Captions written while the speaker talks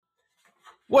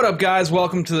What up, guys?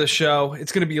 Welcome to the show.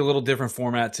 It's going to be a little different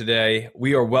format today.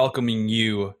 We are welcoming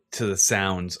you to the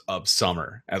sounds of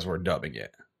summer, as we're dubbing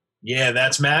it. Yeah,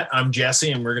 that's Matt. I'm Jesse,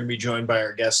 and we're going to be joined by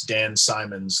our guest, Dan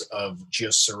Simons of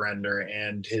Just Surrender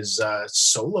and his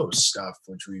solo stuff,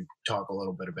 which we talk a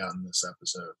little bit about in this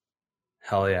episode.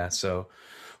 Hell yeah. So,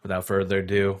 without further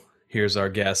ado, here's our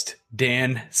guest,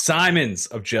 Dan Simons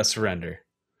of Just Surrender.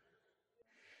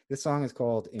 This song is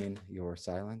called In Your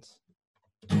Silence.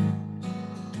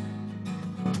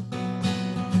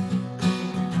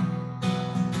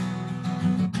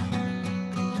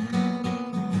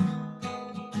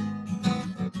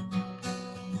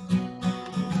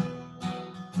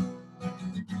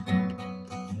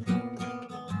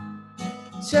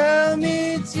 Tell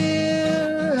me,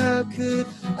 dear, how could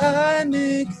I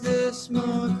make this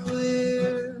more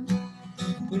clear?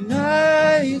 When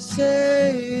I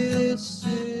say this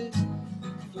is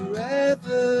forever,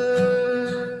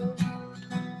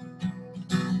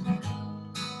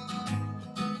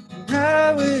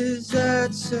 how is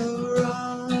that so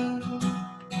wrong?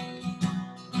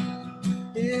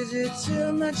 Is it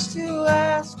too much to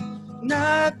ask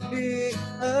not be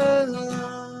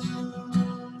alone?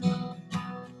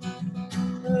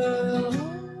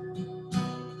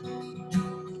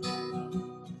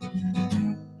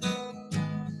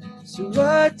 So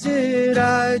what did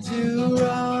I do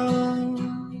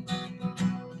wrong?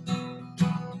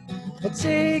 I'll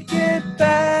take it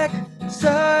back,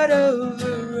 start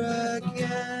over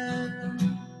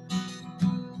again.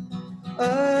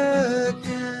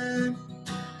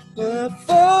 Well, I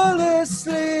fall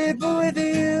asleep with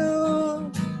you,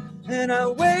 and I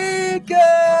wake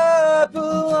up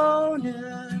alone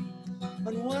and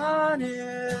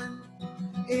unwanted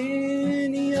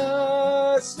in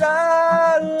your silence.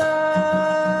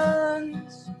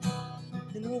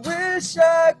 And I wish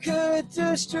I could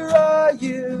destroy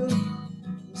you.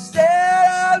 Instead,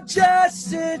 I'll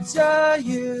just tell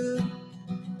you,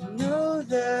 know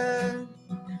that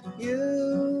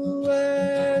you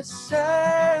were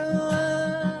silent.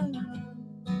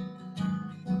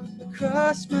 I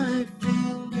cross my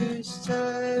fingers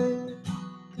tight.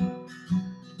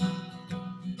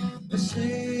 I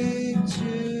sleep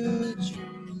to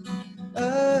dream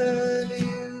of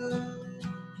you.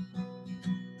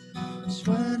 Just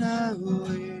when I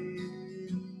wake,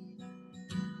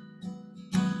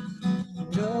 I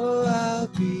know I'll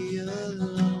be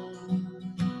alone.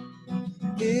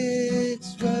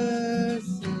 It's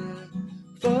worth it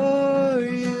for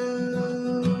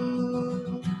you,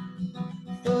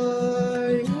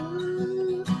 for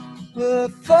you. I'll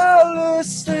fall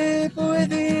asleep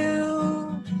with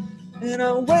you, and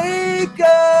I wake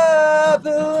up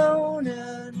alone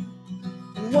and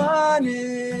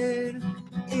wanted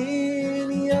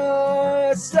in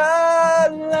your silence.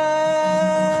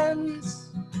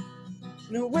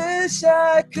 And I wish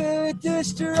I could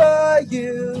destroy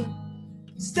you.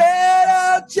 Instead,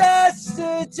 I'll just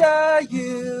tell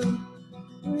you,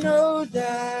 know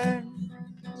that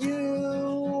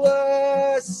you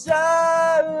were silent.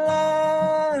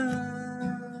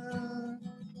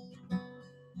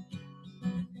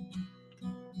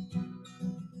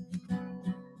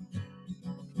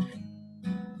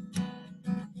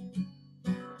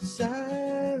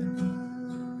 Silent.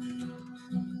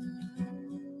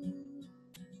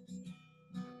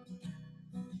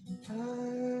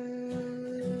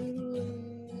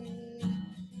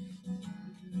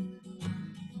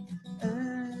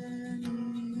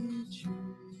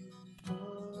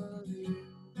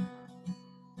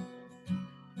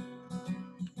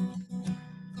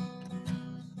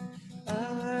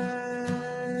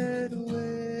 I'd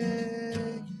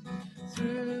wait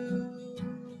through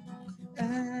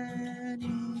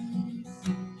anything.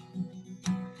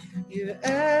 You're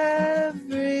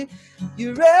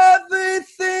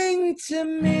everything to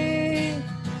me.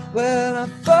 When I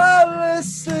fall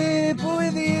asleep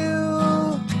with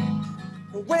you,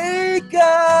 I wake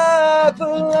up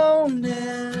alone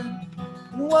and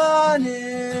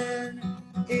wanting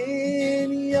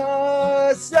in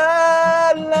your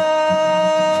silence.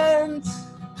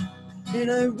 And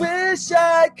I wish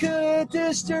I could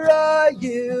destroy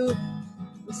you.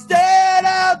 Instead,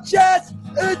 I'll just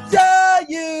adore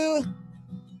you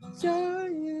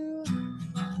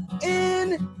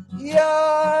in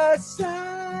your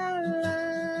silence.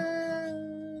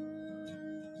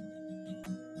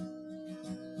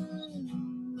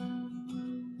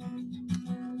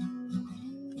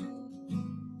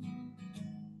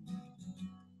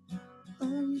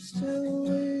 I'm still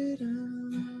waiting.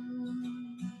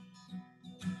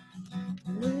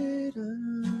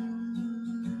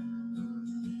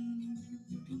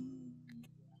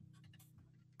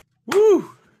 Woo!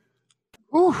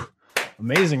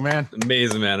 Amazing, man.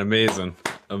 Amazing, man. Amazing.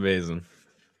 Amazing.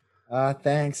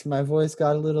 Thanks. My voice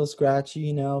got a little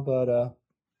scratchy, but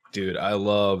Dude, I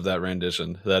love that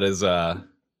rendition. That is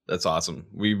that's awesome.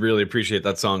 We really appreciate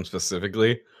that song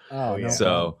specifically. oh, yeah. no So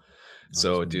problem.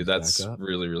 so just dude, move that's back up.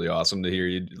 really, really awesome to hear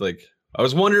you. Like, I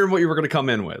was wondering what you were gonna come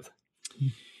in with.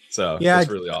 So Yeah,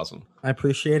 that's really awesome. I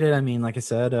appreciate it. I mean, like I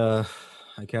said, I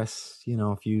guess,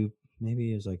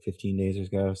 maybe it was like 15 days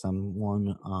ago,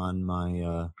 someone on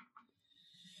my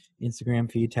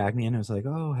Instagram feed tagged me and it was like,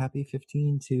 oh, happy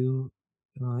 15 to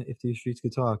If These Streets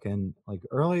Could Talk. And like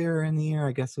earlier in the year,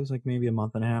 I guess it was like maybe a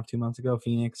month and a half, 2 months ago,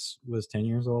 Phoenix was 10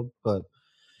 years old. But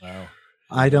Wow.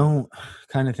 I don't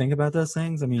kind of think about those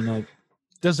things. I mean, like,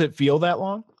 Does it feel that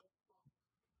long?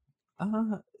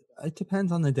 it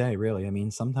depends on the day, really. I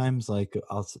mean, sometimes like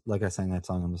I sang that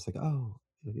song, I'm just like, oh,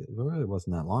 it really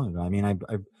wasn't that long ago. I mean, I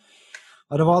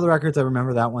out of all the records, I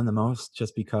remember that one the most,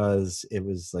 just because it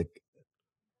was like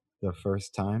the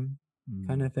first time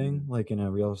kind of thing, like in a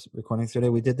real recording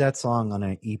studio. We did that song on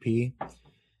an EP,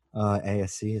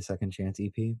 ASC, a Second Chance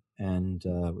EP, and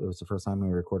it was the first time we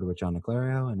recorded with John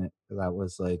Niclario, and that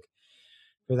was like,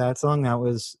 for that song, that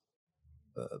was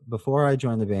before I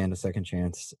joined the band, A Second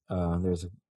Chance.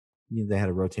 They had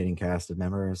a rotating cast of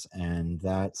members, and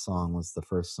that song was the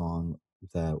first song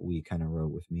that we kind of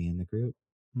wrote with me in the group.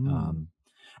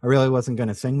 I really wasn't going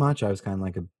to sing much. I was kind of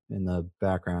like in the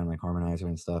background, like harmonizer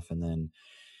and stuff. And then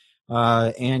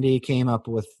Andy came up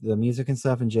with the music and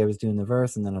stuff, and Jay was doing the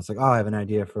verse. And then I was like, oh, I have an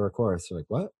idea for a chorus. They're like,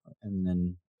 what? And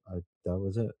then that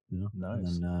was it, Nice.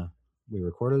 And then we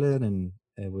recorded it, and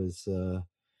it was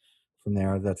from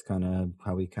there. That's kind of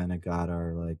how we kind of got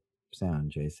our like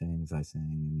sound. Jay sings, I sing,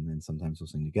 and then sometimes we'll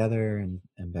sing together and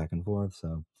back and forth.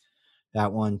 So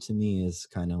that one to me is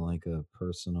kind of like a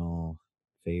personal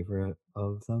favorite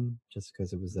of them, just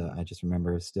because it was I just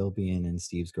remember still being in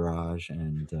Steve's garage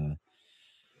and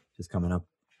just coming up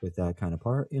with that kind of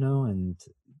part, and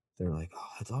they're like, oh,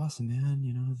 that's awesome,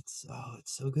 man, it's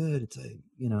so good, it's like,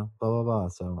 blah blah blah.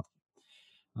 So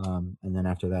and then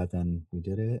after that, then we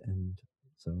did it, and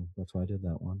so that's why I did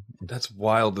that one. That's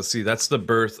wild to see. That's the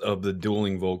birth of the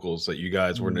dueling vocals that you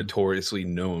guys were Mhm. notoriously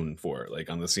known for, like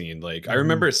on the scene. Like, I Mhm.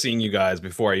 remember seeing you guys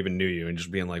before I even knew you and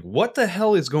just being like, what the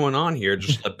hell is going on here?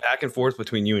 Just like back and forth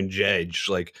between you and Jay, just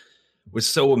like was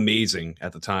so amazing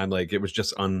at the time. Like, it was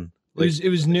just It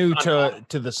was new to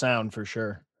the sound for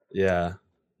sure. Yeah.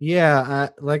 Yeah,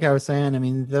 like I was saying, I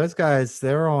mean, those guys,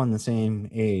 they're all in the same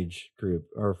age group,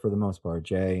 or for the most part,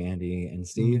 Jay, Andy, and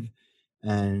Steve.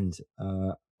 And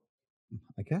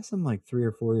I guess I'm like 3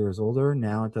 or 4 years older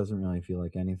now. It doesn't really feel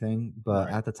like anything, but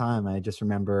Right. at the time, I just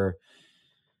remember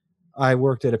I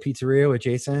worked at a pizzeria with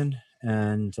Jason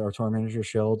and our tour manager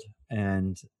Shield,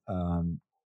 and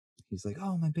he's like,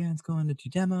 "Oh, my band's going to do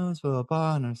demos, blah blah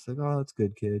blah," and I was like, "Oh, that's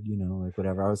good, kid," like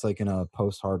whatever. I was like in a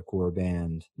post-hardcore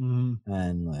band,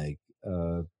 and like,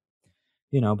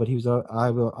 but he was.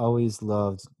 I always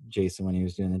loved Jason when he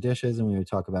was doing the dishes, and we would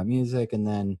talk about music, and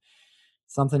then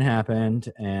something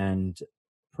happened, and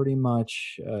pretty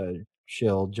much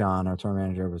Shield, John, our tour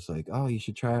manager, was like, "Oh, you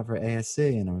should try out for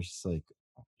ASC," and I was just like,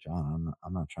 John,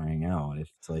 I'm not trying out.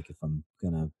 If I'm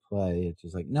gonna play, it's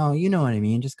just like, no, you know what I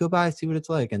mean. Just go by, see what it's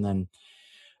like. And then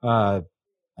I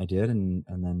did, and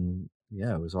then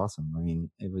yeah, it was awesome. I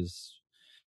mean, it was,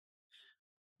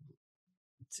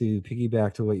 to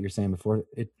piggyback to what you're saying before,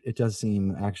 it does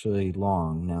seem actually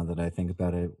long now that I think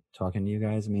about it, talking to you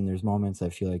guys. I mean, there's moments I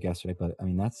feel like yesterday, but I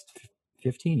mean, that's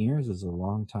 15 years is a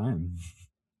long time.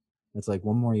 It's like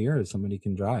one more year somebody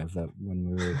can drive that when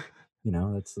we were,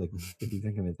 that's like, if you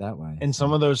think of it that way. And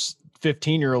some of those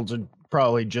 15-year-olds are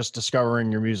probably just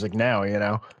discovering your music now,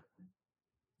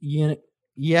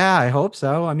 Yeah, I hope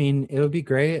so. I mean, it would be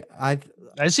great. I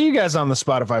see you guys on the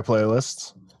Spotify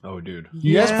playlists. Oh, dude.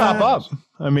 You guys pop up.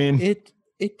 I mean,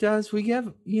 it does. We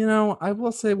have, I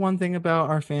will say one thing about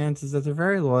our fans is that they're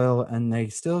very loyal, and they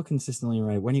still consistently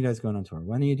write, when are you guys going on tour?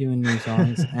 When are you doing new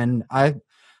songs? And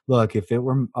look, if it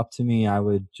were up to me, I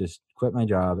would just quit my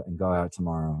job and go out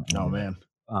tomorrow. Oh man.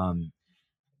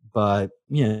 But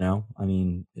I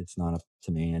mean, it's not up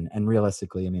to me. And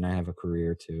realistically, I mean, I have a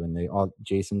career too, and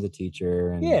Jason's a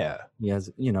teacher, and yeah, he has,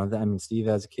 I mean, Steve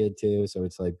has a kid too. So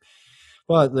it's like,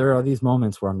 but there are these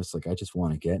moments where I'm just like, I just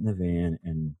want to get in the van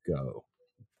and go.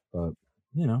 But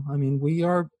I mean, we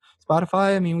are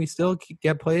Spotify. I mean, we still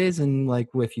get plays, and like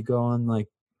if you go on like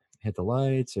Hit the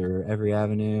Lights or Every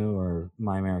Avenue or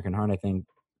My American Heart, I think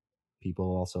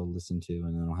people also listen to,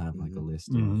 and then I'll have like a list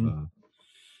of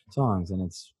songs, and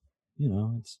it's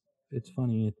it's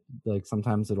funny. Like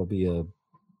sometimes it'll be a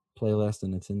playlist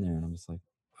and it's in there, and I'm just like,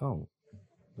 oh,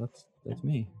 that's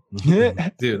me.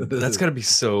 Dude, that's gotta be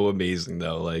so amazing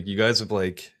though. Like you guys have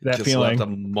like That just feeling. left a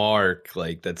mark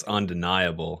like that's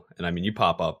undeniable. And I mean you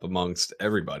pop up amongst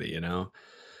everybody, you know?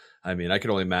 I mean, I can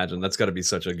only imagine that's gotta be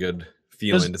such a good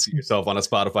feeling to see yourself on a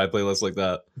Spotify playlist like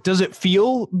that. Does it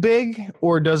feel big,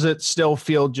 or does it still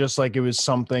feel just like it was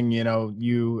something,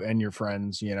 you and your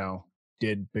friends,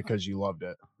 did because you loved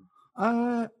it?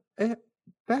 Eh,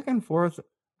 back and forth.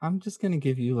 I'm just gonna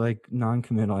give you like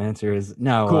non-committal answers.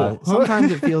 No, Cool.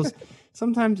 sometimes it feels.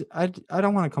 Sometimes I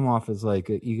don't want to come off as like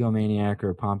an egomaniac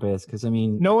or pompous because I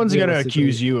mean No one's going to realistically-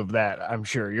 accuse you of that, I'm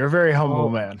sure. You're a very humble Oh,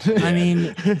 man. I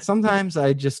mean, sometimes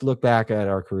I just look back at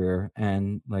our career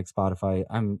and like Spotify.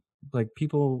 I'm like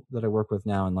people that I work with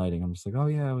now in lighting. I'm just like, oh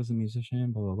yeah, I was a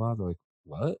musician. Blah blah blah. They're like,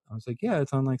 what? I was like, yeah,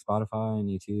 it's on like Spotify and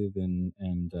YouTube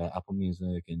and Apple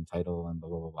Music and Tidal and blah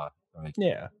blah blah blah. They're like,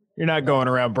 Yeah. You're not going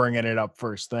around bringing it up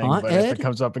first thing, Huh, but if Ed? it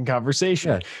comes up in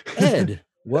conversation. yeah, Ed,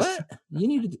 what you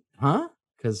need to, huh?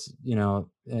 Because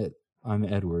I'm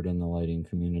Edward in the lighting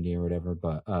community or whatever.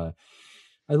 But I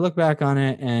look back on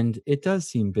it and it does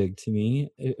seem big to me,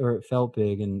 or it felt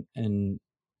big, and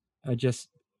I just,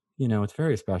 it's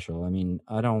very special. I mean,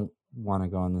 I don't want to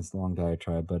go on this long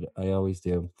diatribe, but I always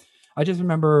do. I just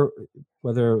remember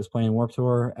whether it was playing Warped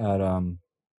Tour at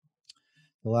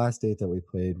the last date that we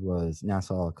played was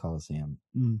Nassau Coliseum,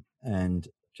 and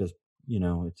just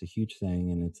it's a huge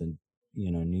thing, and it's a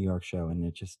New York show, and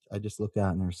I just looked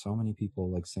out and there's so many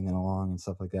people like singing along and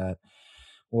stuff like that.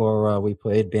 Or we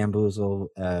played Bamboozle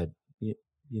at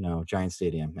Giant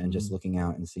Stadium, and just looking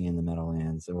out and seeing the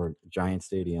Meadowlands or Giant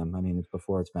Stadium. I mean, it's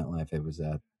before it's MetLife, it was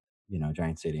at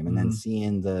Giant Stadium, and then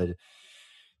seeing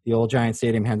the old Giant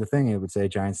Stadium had the thing, it would say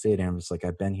Giant Stadium. I'm just like,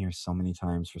 I've been here so many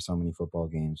times for so many football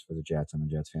games for the Jets. I'm a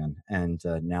Jets fan, and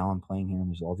now I'm playing here, and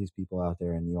there's all these people out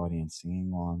there in the audience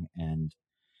singing along, and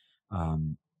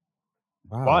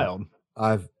wow, Wild.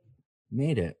 I've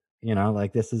made it.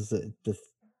 Like this is the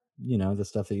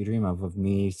stuff that you dream of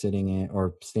me sitting in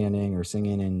or standing or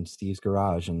singing in Steve's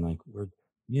garage, and like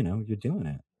you're doing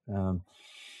it.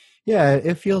 Yeah,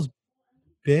 it feels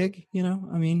big.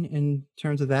 I mean, in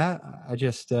terms of that, I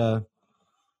just I'm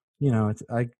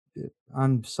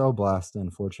so blessed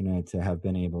and fortunate to have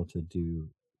been able to do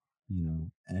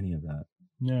any of that.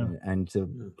 Yeah. And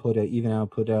to put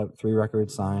out 3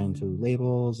 records signed to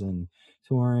labels and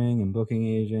touring and booking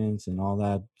agents and all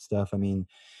that stuff. I mean,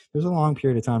 there's a long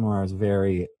period of time where I was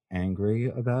very angry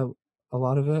about a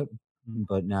lot of it,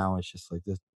 but now it's just like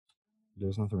this.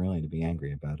 There's nothing really to be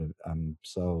angry about it. I'm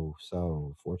so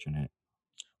fortunate.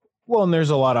 Well, and there's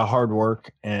a lot of hard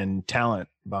work and talent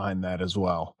behind that as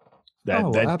well. That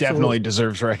Absolutely. definitely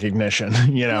deserves recognition,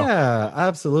 Yeah,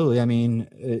 absolutely. I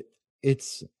mean,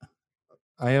 it's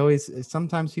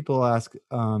sometimes people ask,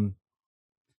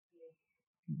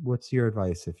 what's your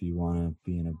advice if you want to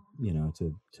be in a,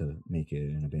 to make it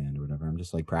in a band or whatever? I'm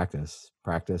just like, practice,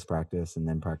 and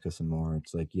then practice some more.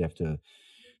 It's like, you have to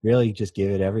really just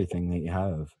give it everything that you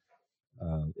have.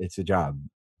 It's a job.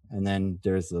 And then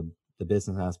there's the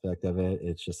business aspect of it.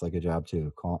 It's just like a job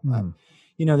too.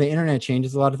 The internet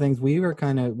changes a lot of things. We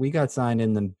got signed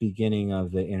in the beginning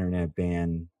of the internet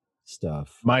ban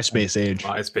stuff. MySpace age.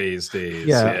 MySpace days.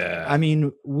 Yeah. I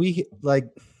mean,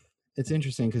 it's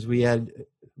interesting because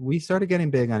we started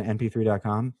getting big on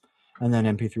mp3.com, and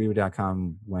then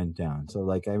mp3.com went down. So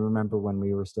like, I remember when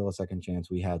we were still a Second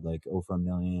Chance, we had like over 1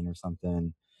 million or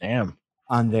something. Damn.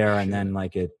 On there, and then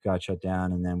like it got shut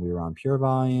down, and then we were on Pure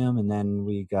Volume, and then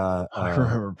we got I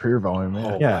remember Pure Volume.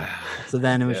 Yeah. yeah. So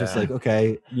then it was just like,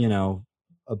 okay,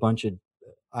 a bunch of,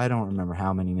 I don't remember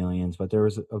how many millions, but there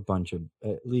was a bunch of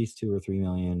at least 2 or 3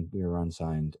 million. We were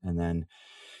unsigned, and then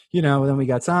then we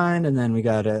got signed, and then we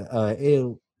got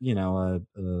a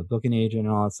booking agent and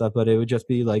all that stuff. But it would just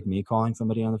be like me calling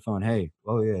somebody on the phone, hey,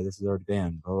 oh yeah, this is our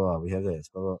band, blah blah, we have this,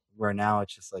 blah blah. Where now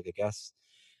it's just like, I guess,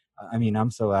 I mean, I'm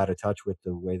so out of touch with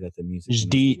the way that the music. Just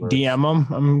DM them.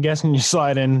 I'm guessing you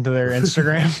slide into their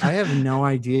Instagram. I have no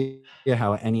idea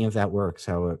how any of that works.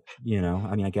 How it,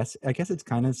 I mean, I guess it's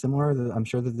kind of similar. I'm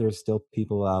sure that there's still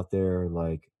people out there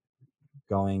like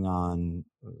going on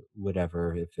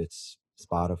whatever. If it's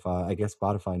Spotify, I guess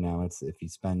Spotify now, it's if you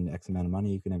spend X amount of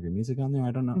money, you can have your music on there.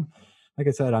 I don't know. Like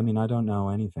I said, I mean, I don't know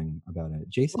anything about it.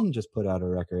 Jason just put out a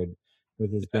record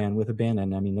with his band,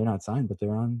 and I mean, they're not signed, but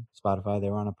they're on Spotify.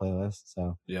 They were on a playlist.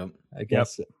 So yeah, I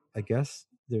guess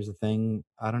there's a thing.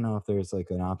 I don't know if there's like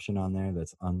an option on there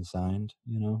that's unsigned,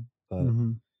 but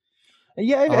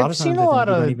yeah, I've seen a lot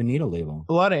of, don't even need a label.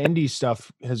 A lot of indie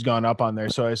stuff has gone up on there,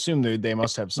 so I assume they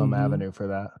must have some avenue for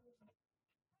that.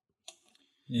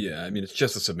 Yeah, I mean, it's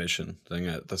just a submission thing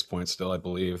at this point still, I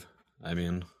believe. I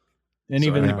mean, And So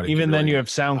even anybody can then, really- you have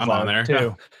SoundCloud I'm on there.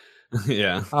 too.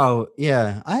 Yeah. Oh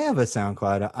yeah, I have a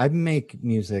SoundCloud. I make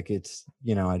music. It's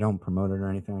I don't promote it or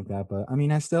anything like that. But I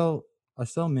mean, I still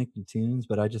make the tunes,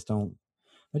 but I just don't.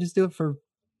 I just do it for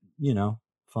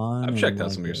fun. I've checked and, out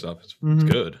like, some of your stuff. It's Mhm.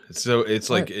 good. It's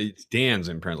like Right. it's Dan's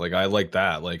imprint. Like I like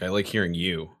that. Like I like hearing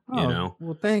you. Oh, You know.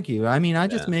 well, thank you. I mean, I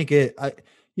just Yeah. make it.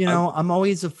 I'm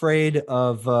always afraid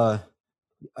of.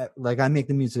 I make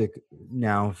the music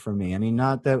now for me. I mean,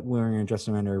 not that when we were in Just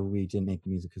Surrender, we didn't make the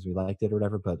music because we liked it or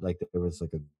whatever, but like there was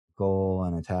like a goal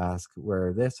and a task.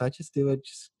 Where I just do it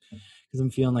just because I'm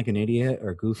feeling like an idiot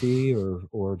or goofy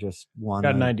or just want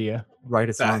Got an to idea. write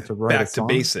a song Back, to write a back to song.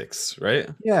 basics, right?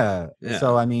 Yeah. Yeah.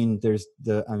 So I mean,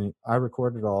 I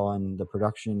record it all, and the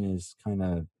production is kind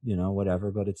of whatever.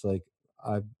 But it's like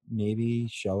I maybe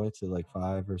show it to like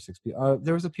 5 or 6 people.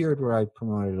 There was a period where I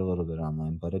promoted it a little bit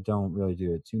online, but I don't really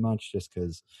do it too much, just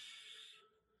because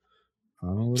I'm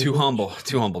a little Too bitch. humble,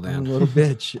 I'm Dan. a little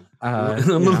bitch. I'm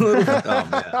a little bit.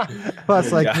 Oh man.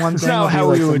 Plus, like Yeah. one It's thing. will not be, how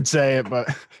like, we some- would say it, but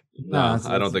No, it's-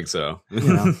 I don't it's- think so.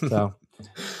 So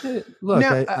look,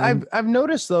 now, I'm- I've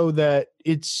noticed though that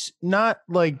it's not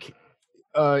like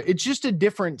it's just a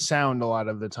different sound a lot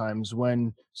of the times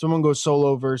when someone goes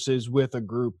solo versus with a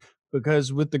group,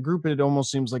 because with the group it almost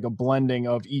seems like a blending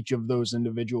of each of those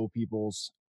individual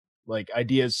people's like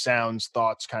ideas, sounds,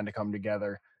 thoughts kind of come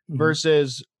together Mhm.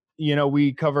 versus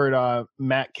we covered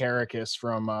Matt Caracas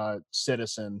from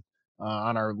Citizen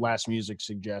on our last music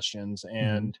suggestions,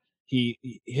 and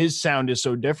his sound is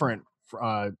so different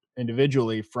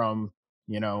individually from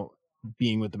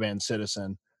being with the band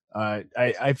Citizen.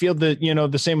 I feel that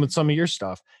the same with some of your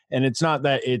stuff, and it's not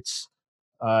that it's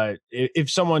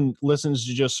if someone listens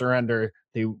to Just Surrender,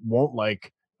 they won't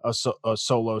like a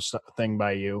solo thing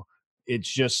by you. It's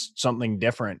just something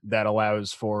different that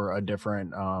allows for a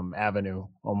different avenue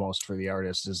almost for the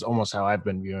artist, is almost how I've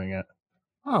been viewing it.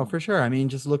 Oh, for sure. I mean,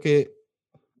 just look at.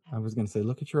 I was going to say,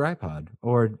 look at your iPod,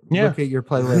 or Yeah. look at your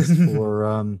playlist for,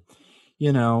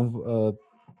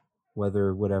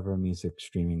 whatever music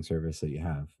streaming service that you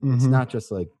have. It's Mhm. not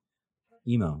just like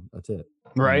emo. That's it,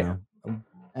 Right.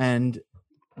 And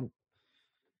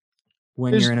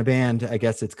when There's- you're in a band, I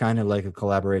guess it's kind of like a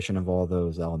collaboration of all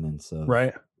those elements of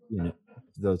Right.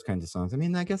 those kinds of songs. I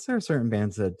mean, I guess there are certain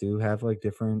bands that do have like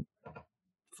different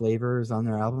flavors on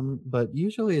their album, but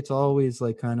usually it's always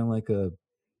like kind of like a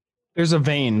There's a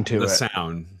vein to The it.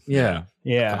 sound. Yeah.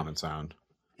 Yeah. Common sound.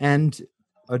 and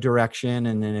a direction,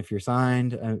 and then if you're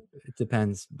signed, it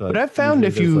depends. But I've found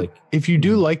usually if you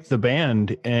do Mhm. like the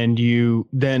band and you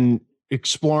then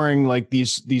exploring like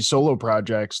these solo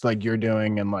projects like you're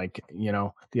doing and like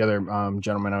the other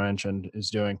gentleman I mentioned is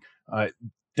doing,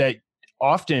 that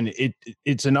often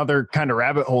it's another kind of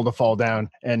rabbit hole to fall down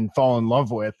and fall in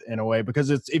love with in a way, because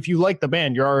it's if you like the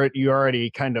band, you already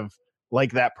kind of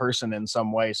like that person in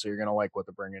some way, so you're gonna like what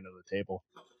they're bringing to the table.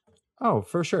 Oh,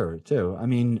 for sure, too. I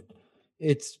mean,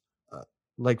 it's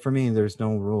like for me, there's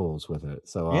no rules with it,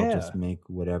 so I'll just make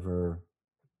whatever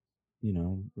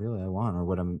really I want, or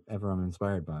whatever I'm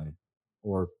inspired by,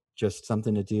 or just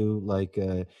something to do. Like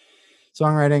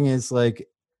songwriting is like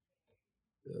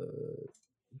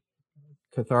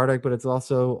cathartic, but it's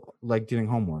also like doing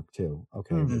homework too.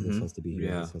 Okay, well, this Mhm. has to be here.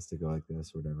 Yeah. This has to go like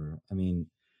this, or whatever. I mean,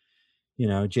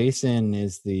 Jason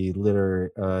is the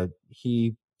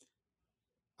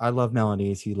I love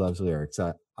melodies. He loves lyrics.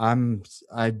 I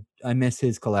miss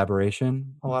his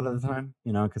collaboration a lot of the time,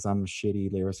 because I'm a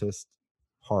shitty lyricist.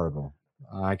 Horrible.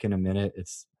 I can admit it.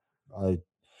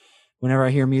 Whenever I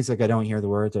hear music, I don't hear the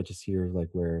words. I just hear like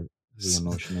where the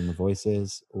emotion in the voice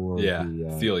is, or Yeah,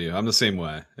 the, feel you. I'm the same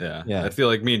way. Yeah. Yeah. I feel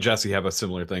like me and Jesse have a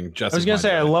similar thing. I was gonna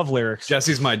say I love lyrics.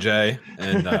 Jesse's my J,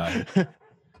 and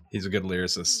he's a good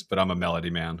lyricist, but I'm a melody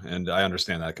man, and I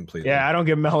understand that completely. Yeah, I don't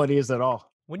get melodies at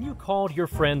all. When you called your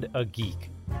friend a geek,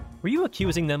 were you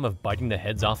accusing them of biting the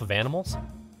heads off of animals?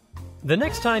 The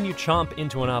next time you chomp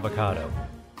into an avocado,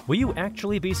 will you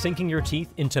actually be sinking your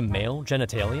teeth into male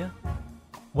genitalia?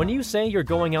 When you say you're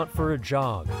going out for a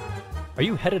jog, are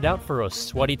you headed out for a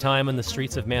sweaty time in the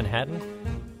streets of Manhattan?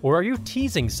 Or are you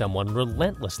teasing someone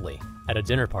relentlessly at a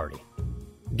dinner party?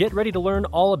 Get ready to learn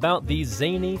all about these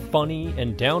zany, funny,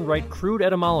 and downright crude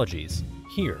etymologies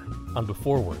here on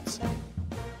Before Words.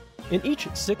 In each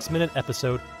 6-minute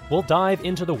episode, we'll dive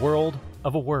into the world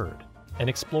of a word and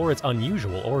explore its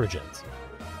unusual origins.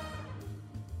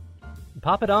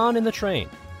 Pop it on in the train.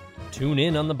 Tune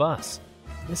in on the bus.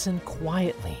 Listen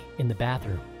quietly in the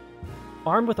bathroom.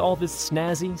 Armed with all this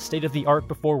snazzy, state-of-the-art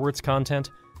Before Words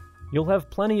content, you'll have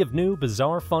plenty of new,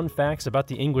 bizarre fun facts about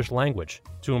the English language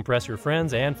to impress your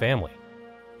friends and family.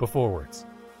 Before Words,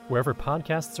 wherever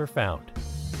podcasts are found.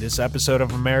 This episode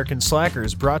of American Slacker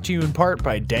is brought to you in part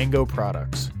by Dango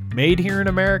Products. Made here in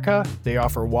America, they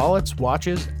offer wallets,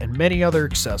 watches, and many other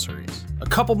accessories. A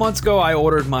couple months ago, I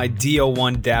ordered my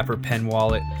DO1 Dapper pen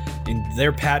wallet in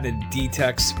their patented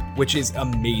D-Tex, which is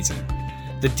amazing.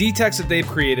 The D-Tex that they've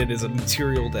created is a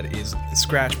material that is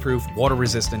scratch-proof,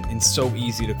 water-resistant, and so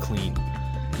easy to clean.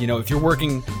 You know, if you're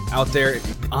working out there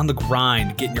on the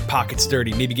grind, getting your pockets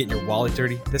dirty, maybe getting your wallet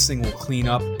dirty, this thing will clean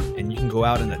up, and you can go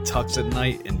out in the tux at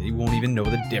night, and you won't even know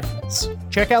the difference.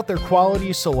 Check out their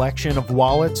quality selection of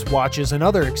wallets, watches, and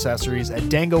other accessories at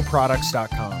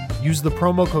dangoproducts.com. Use the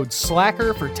promo code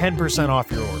SLACKER for 10%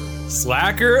 off your order.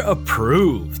 Slacker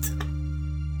approved.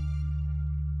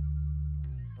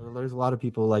 There's a lot of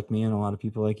people like me and a lot of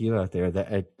people like you out there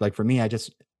that like for me,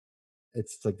 it's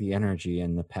like the energy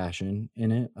and the passion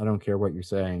in it. I don't care what you're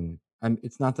saying.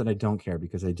 It's not that I don't care,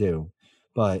 because I do,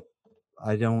 but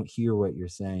I don't hear what you're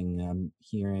saying. I'm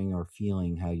hearing or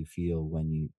feeling how you feel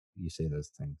when you say those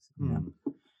things. You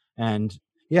know? And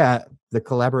yeah, the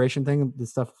collaboration thing, the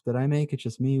stuff that I make, it's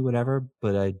just me, whatever.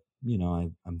 But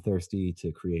I'm thirsty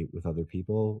to create with other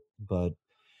people. But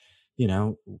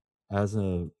as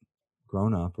a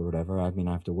grown up or whatever, I mean,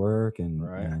 I have to work and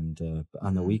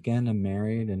on the weekend I'm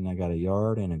married and I got a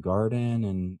yard and a garden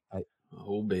and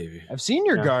oh baby, I've seen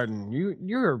your garden.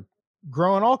 You're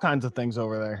growing all kinds of things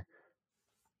over there.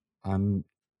 I'm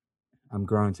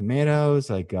growing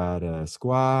tomatoes. I got a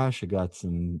squash. I got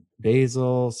some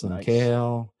basil, some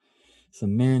kale,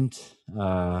 some mint.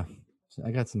 I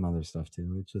got some other stuff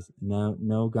too. It's just no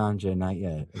ganja, not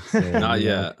yet. Not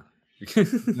yet.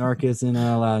 New York isn't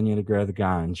allowing you to grow the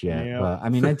ganja yet. But I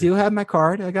mean, I do have my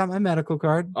card. I got my medical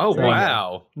card. Oh,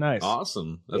 wow. Nice.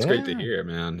 Awesome. That's great to hear,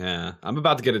 man. Yeah. I'm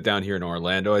about to get it down here in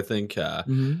Orlando, I think.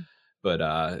 But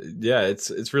yeah,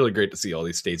 it's really great to see all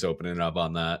these states opening up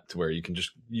on that, to where you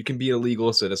can be a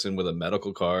legal citizen with a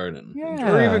medical card and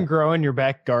or even grow in your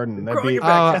back garden.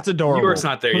 That's adorable. New York's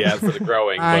not there yet for the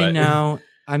growing. I but, know.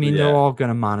 I mean, they're all going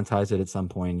to monetize it at some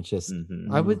point. It's just,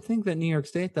 Mm-hmm. I would think that New York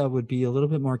State, though, would be a little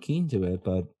bit more keen to it,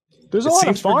 but there's a lot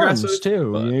of farms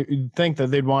too. You'd think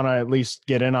that they'd want to at least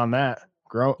get in on that,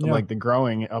 like the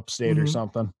growing upstate or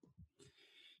something.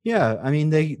 Yeah, I mean,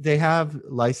 they have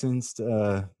licensed,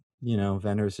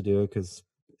 vendors to do it because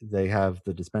they have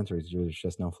the dispensaries. There's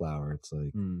just no flower. It's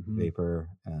like vapor,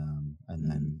 and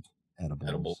then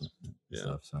edibles. And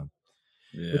stuff. So,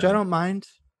 which I don't mind.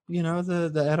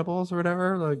 The edibles or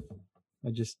whatever, like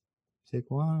I just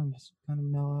take one and just kind of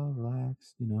mellow,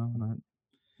 relax,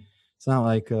 it's not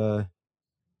like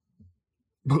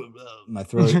my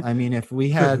throat. I mean, if we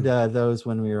had those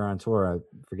when we were on tour, I'd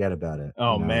forget about it.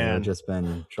 Oh man, it would just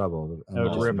been trouble. That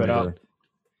would rip it up.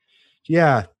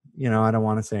 Yeah, I don't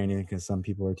want to say anything because some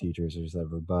people are teachers or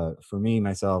whatever, but for me,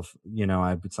 myself,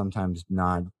 I would sometimes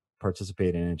not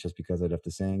participate in it just because I'd have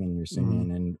to sing and you're singing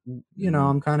and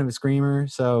I'm kind of a screamer,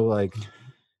 so like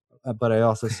but I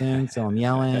also sing, so I'm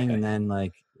yelling, and then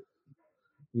like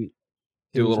we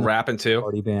do a little rapping too.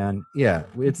 Party band. Yeah,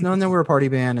 it's known that we're a party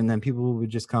band, and then people would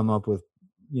just come up with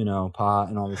pot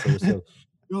and all this other stuff.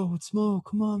 Yo, smoke,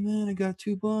 come on man, I got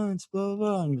 2 blunts, blah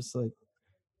blah. I'm just like,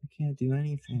 I can't do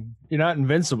anything. You're not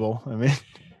invincible. I mean,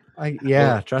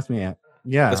 trust me.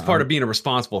 Yeah, that's part of being a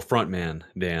responsible front man,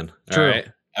 Dan. True. All right?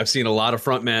 I've seen a lot of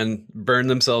front men burn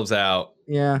themselves out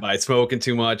by smoking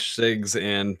too much cigs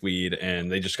and weed, and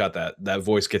they just got that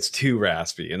voice gets too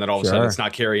raspy, and then all of a sudden it's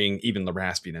not carrying even the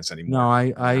raspiness anymore. No,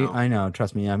 I know.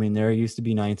 Trust me. I mean, there used to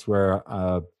be nights where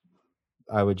I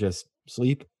would just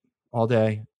sleep all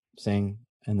day, sing,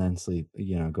 and then sleep.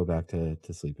 Go back to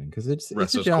sleeping because it's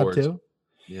a job chords. too.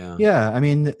 Yeah. I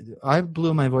mean, I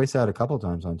blew my voice out a couple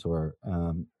times on tour,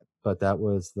 but that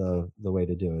was the way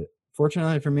to do it.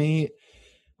 Fortunately for me,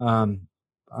 I'm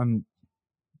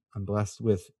blessed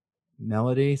with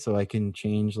melody, so I can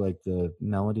change like the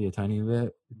melody a tiny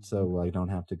bit, so I don't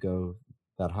have to go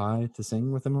that high to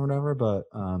sing with them or whatever.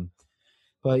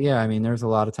 But yeah, I mean, there's a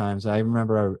lot of times. I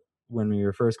remember when we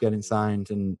were first getting signed,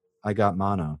 and I got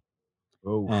mono.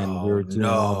 And we were doing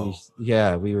all these.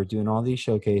 Yeah, we were doing all these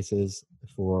showcases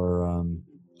for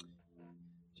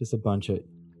just a bunch of.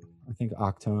 I think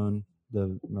Octone,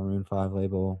 the Maroon 5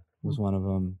 label, was one of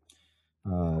them.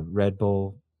 Red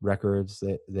Bull Records,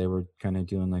 they were kind of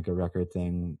doing like a record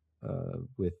thing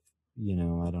with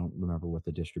I don't remember what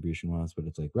the distribution was, but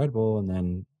it's like Red Bull and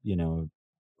then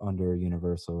under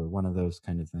Universal or one of those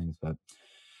kind of things. But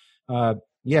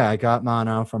I got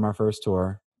mono from our first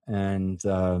tour and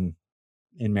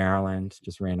in Maryland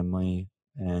just randomly,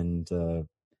 and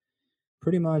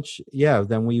pretty much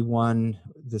then we won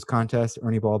this contest,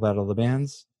 Ernie Ball Battle of the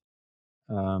Bands,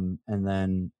 and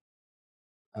then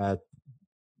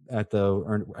at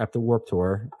the Warped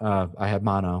Tour, I had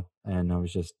mono, and I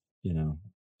was just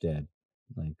dead.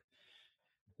 Like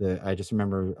I just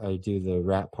remember I do the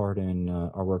rap part in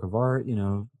Our Work of Art,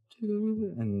 and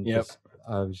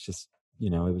I was just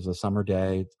it was a summer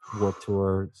day, Warped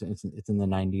Tour. It's in the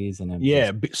 90s,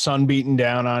 and sun beating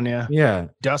down on you,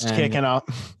 dust kicking up.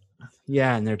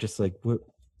 Yeah, and they're just like,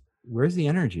 where's the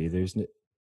energy?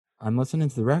 I'm listening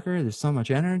to the record. There's so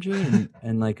much energy,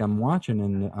 and like I'm watching,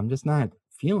 and I'm just not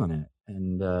feeling it.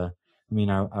 And I mean,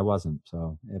 I wasn't.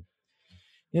 So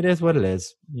it is what it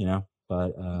is,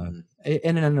 But it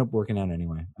ended up working out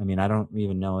anyway. I mean, I don't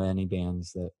even know any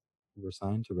bands that were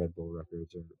signed to Red Bull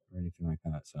Records or anything like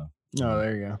that. So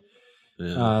there you go.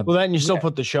 Yeah. Well, then you still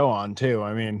put the show on too.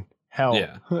 I mean, hell,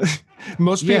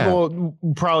 most people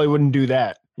probably wouldn't do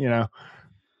that.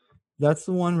 That's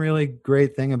the one really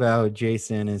great thing about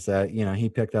Jason is that he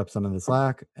picked up some of the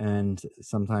slack, and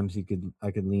sometimes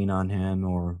I could lean on him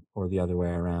or the other way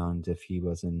around if he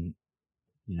wasn't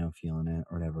feeling it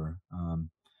or whatever.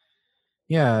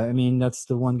 I mean, that's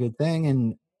the one good thing,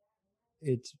 and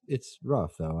it's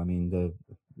rough though. I mean,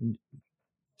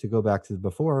 to go back to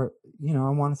before, I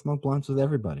want to smoke blunts with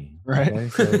everybody, right? Okay?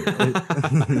 So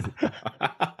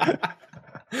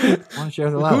I want to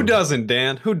share the love. Who doesn't,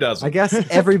 Dan? Who doesn't? I guess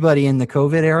everybody in the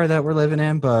COVID era that we're living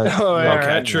in, but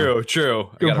okay, true.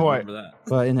 Good point. That.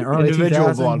 But in the early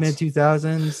 2000s, mid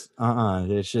 2000s,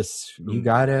 it's just you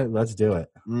got it. Let's do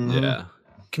it. Mm-hmm. Yeah,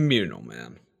 communal,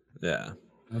 man. Yeah,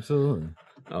 absolutely.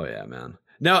 Oh yeah, man.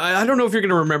 Now I don't know if you're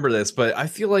gonna remember this, but I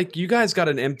feel like you guys got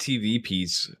an MTV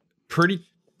piece pretty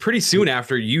soon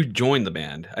after you joined the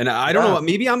band. And I don't know,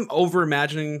 maybe I'm over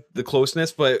imagining the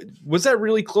closeness, but was that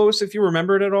really close if you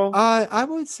remember it at all? I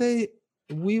would say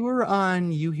we were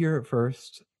on You Hear It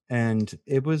First, and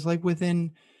it was like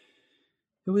it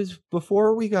was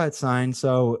before we got signed.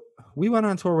 So we went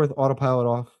on tour with Autopilot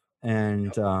Off,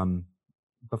 and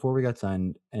before we got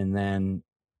signed, and then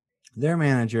their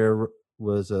manager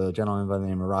was a gentleman by the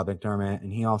name of Rob McDermott,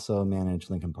 and he also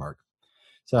managed Linkin Park.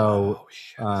 So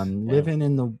living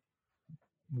in the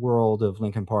world of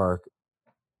Linkin Park,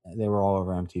 they were all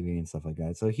over MTV and stuff like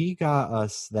that. So he got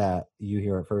us that You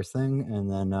Hear It First thing. And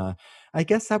then I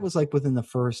guess that was like within the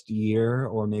first year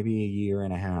or maybe a year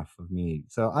and a half of me.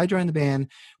 So I joined the band,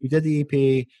 we did the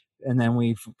EP, and then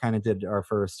we kind of did our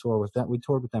first tour with them. We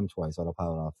toured with them twice,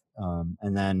 Autopilot Off.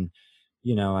 And then,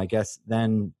 I guess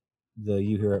then the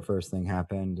You Hear It First thing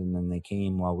happened, and then they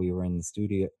came while we were in the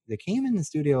studio. They came in the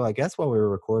studio, I guess, while we were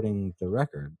recording the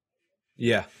record.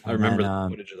 Yeah, I remember the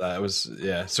footage of that. I was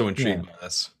so intrigued by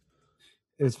this.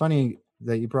 It was funny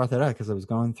that you brought that up because I was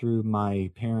going through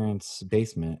my parents'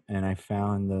 basement and I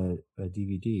found a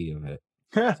DVD of it.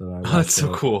 So that's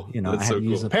so cool. That's so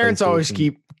cool. Parents always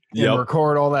keep and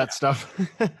record all that stuff.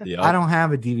 I don't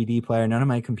have a DVD player. None of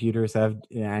my computers have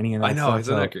any of that. I know, stuff,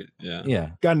 isn't that great? Yeah.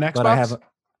 Got an Xbox? But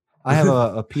I have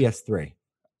a PS3.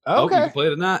 Okay. You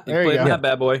played it not? You played that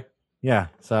bad boy. Yeah.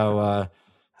 So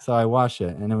I watched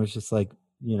it, and it was just like,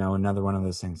 another one of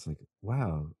those things like,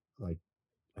 wow, like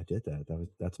I did that.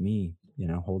 That's me,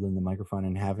 holding the microphone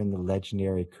and having the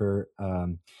legendary Kurt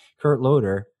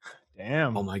Loder.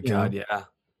 Damn. Oh my God. Yeah.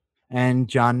 And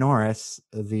John Norris,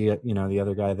 the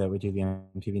other guy that would do the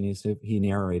MTV News, he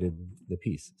narrated the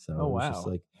piece. So it was just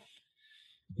like,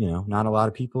 not a lot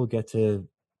of people get to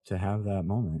have that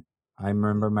moment. I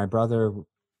remember my brother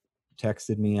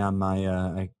texted me on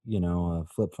my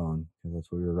flip phone, because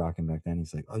that's what we were rocking back then.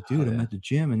 He's like, "Oh, dude, I'm at the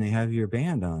gym and they have your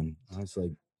band on." I was like,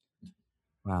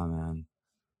 "Wow, man,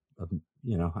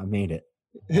 I made it."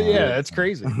 Yeah, that's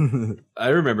crazy. I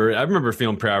remember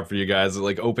feeling proud for you guys. It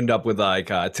like opened up with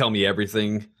like Tell Me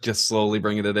Everything, just slowly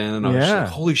bringing it in, and I was like,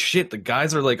 holy shit, the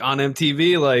guys are like on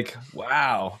MTV. Like,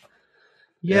 wow.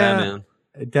 Yeah, man.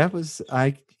 That was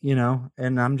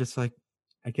and I'm just like,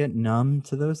 I get numb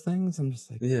to those things. I'm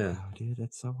just like, wow, dude,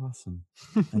 that's so awesome.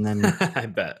 And then I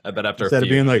bet after instead of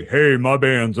being like, hey, my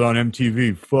band's on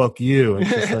MTV, fuck you. It's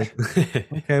just like,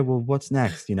 okay, well, what's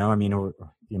next? I mean,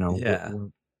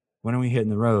 when are we hitting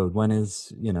the road? When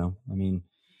is, I mean,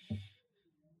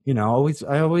 I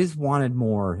always wanted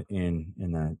more in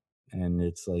that. And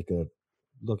it's like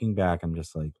looking back, I'm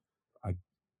just like, I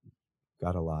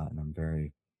got a lot, and I'm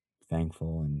very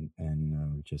thankful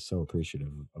and just so appreciative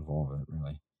of all of it.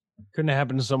 Really couldn't have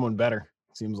happened to someone better,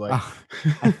 it seems like.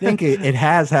 I think it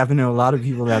has happened to a lot of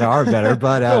people that are better,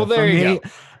 but well, there for you me, go.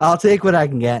 I'll take what I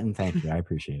can get, and thank you. I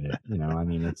appreciate it. I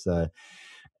mean, it's I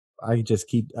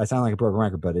sound like a broken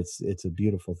record, but it's a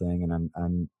beautiful thing,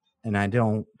 and I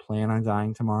don't plan on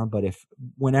dying tomorrow, but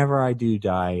whenever I do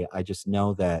die, I just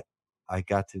know that I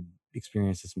got to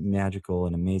experience this magical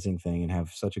and amazing thing and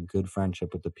have such a good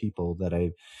friendship with the people that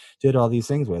I did all these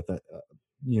things with.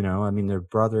 You know, I mean, they're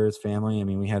brothers, family. I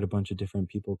mean, we had a bunch of different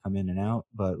people come in and out,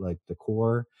 but like the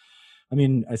core, I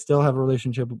mean, I still have a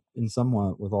relationship in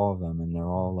somewhat with all of them, and they're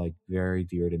all like very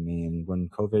dear to me. And when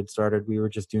COVID started, we were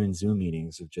just doing Zoom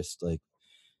meetings of just like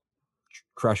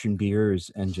crushing beers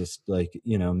and just like,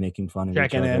 you know, making fun of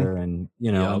Checking each in. other. And,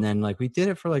 you know, and then like we did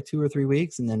it for like 2 or 3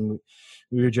 weeks, and then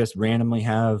we would just randomly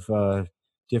have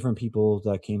different people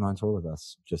that came on tour with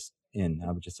us just in.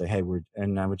 I would just say, hey,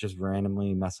 and I would just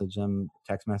randomly message them,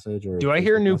 text message, or Do I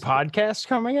hear a Facebook new message. podcast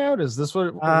coming out? Is this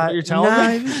what you're telling nah,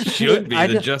 me? Should be I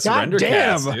the just- Just God Surrender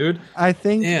cast, damn. dude. I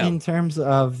think Yeah. in terms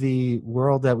of the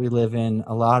world that we live in,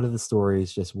 a lot of the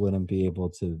stories just wouldn't be able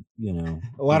to, you know,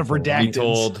 A lot of be told. redacted. Be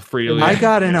told freely. I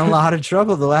got in a lot of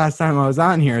trouble the last time I was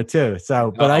on here too.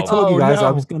 So, but I Uh-oh. told you Oh, guys I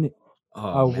no. was going to.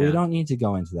 Oh, We man. don't need to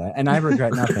go into that, and I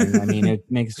regret nothing. I mean, it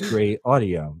makes great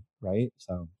audio, right?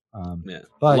 So, Yeah.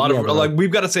 but a lot yeah, of but, like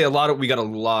we've got to say we got a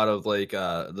lot of like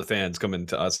the fans coming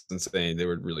to us and saying they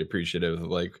were really appreciative of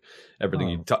like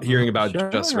everything hearing about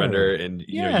Just Surrender, and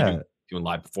you know, you doing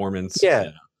live performance.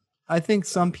 Yeah. I think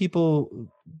some people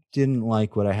didn't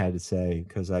like what I had to say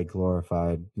because I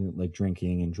glorified, you know, like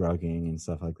drinking and drugging and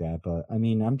stuff like that. But I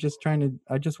mean, I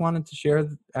just wanted to share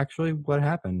actually what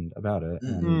happened about it.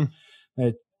 And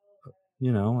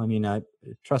you know, I mean,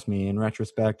 trust me, in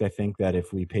retrospect, I think that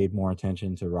if we paid more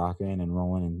attention to rocking and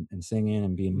rolling and singing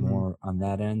and being more on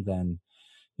that end, then,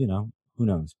 you know, who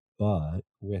knows? But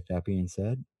with that being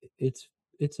said, it's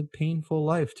a painful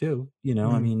life too. You know,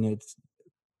 I mean,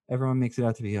 everyone makes it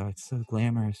out to be, oh, it's so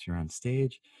glamorous. You're on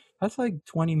stage. That's like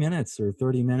 20 minutes or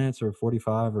 30 minutes or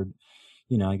 45 or,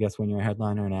 you know, I guess when you're a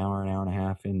headliner, an hour and a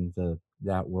half in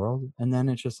that world. And then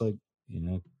it's just like, you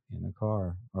know, in a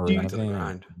car or in a to the van.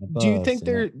 grind. in a Do you bus,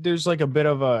 think there's like a bit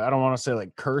of a, I don't want to say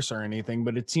like curse or anything,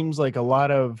 but it seems like a lot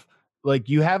of like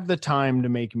you have the time to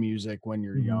make music when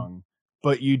you're Mhm. young,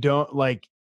 but you don't like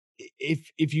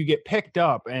if you get picked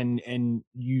up and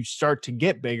you start to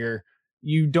get bigger,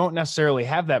 you don't necessarily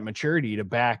have that maturity to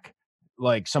back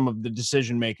like some of the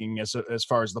decision making as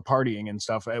far as the partying and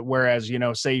stuff. Whereas, you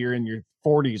know, say you're in your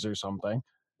 40s or something,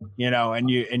 you know, and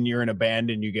you're in a band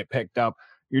and you get picked up,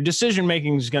 your decision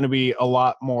making is going to be a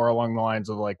lot more along the lines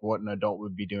of like what an adult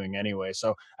would be doing anyway.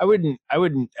 So I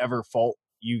wouldn't ever fault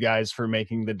you guys for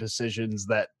making the decisions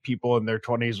that people in their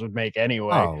 20s would make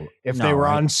anyway, Oh, if no, they were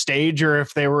on stage or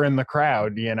if they were in the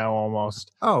crowd, you know,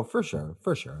 almost. Oh, for sure.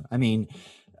 For sure. I mean,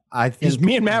 I Because think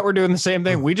me and Matt were doing the same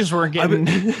thing. We just weren't getting.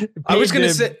 I was paid gonna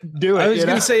to say- do it. I was you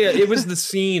gonna know? say it was the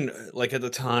scene. Like at the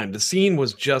time, the scene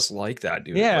was just like that,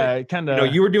 dude. Yeah, Like, kind you of. know,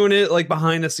 you were doing it like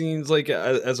behind the scenes, like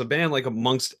as a band, like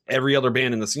amongst every other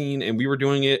band in the scene, and we were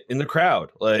doing it in the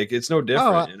crowd. Like it's no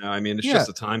different, you know. I mean, it's yeah. just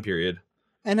a time period.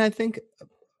 and I think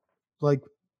like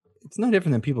it's no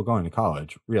different than people going to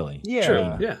college, really. Yeah.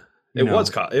 True. Yeah. You It know, was.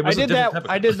 It was. I did that.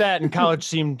 I did that in college.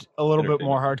 Seemed a little bit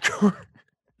more hardcore.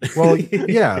 Well,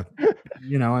 yeah.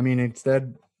 You know, I mean,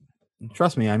 instead,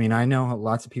 trust me. I mean, I know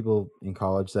lots of people in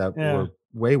college that Yeah. were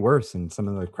way worse than some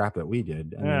of the crap that we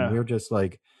did. I Yeah. mean, we were just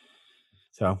like,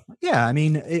 so yeah. I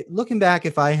mean, looking back,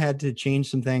 if I had to change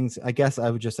some things, I guess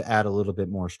I would just add a little bit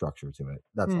more structure to it.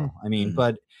 That's all. I mean,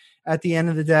 but at the end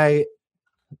of the day,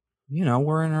 you know,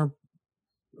 we're in our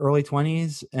early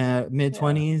 20s, mid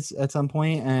 20s at some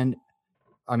point, and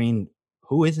I mean,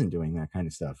 who isn't doing that kind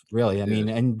of stuff, really? I mean,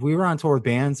 and we were on tour with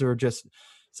bands that were just,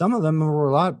 some of them were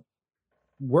a lot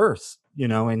worse, you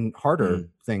know, and harder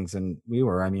things than we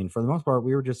were. I mean, for the most part,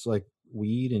 we were just like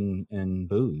weed and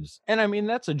booze. And I mean,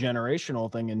 that's a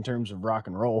generational thing in terms of rock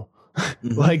and roll.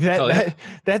 Like that,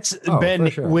 that's been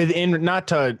for sure. within, not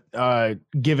to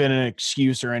give it an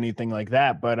excuse or anything like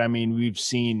that, but I mean, we've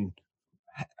seen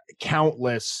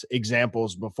countless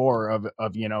examples before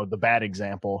of you know, the bad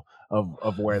example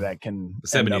of where that can The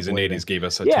 70s and 80s gave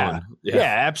us a ton. Yeah,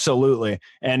 absolutely.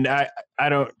 And I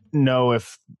don't know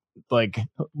if like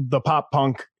the pop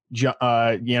punk you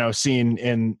know, scene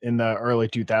in the early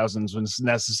 2000s was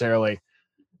necessarily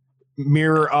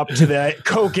mirror up to that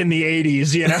Coke in the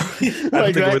 80s, you know. I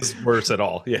don't think it was worse at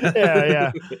all. Yeah.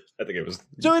 Yeah. I think it was.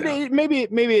 So maybe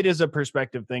it is a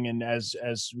perspective thing, and as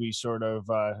we sort of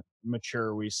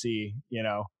mature, we see, you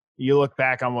know, you look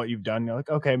back on what you've done, you're like,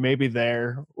 okay, maybe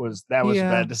that was a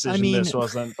bad decision. I mean, this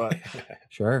wasn't, but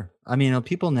sure. I mean,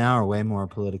 people now are way more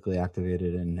politically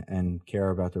activated and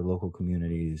care about their local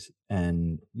communities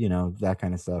and, you know, that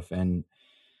kind of stuff. And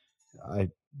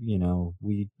you know,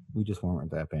 we just weren't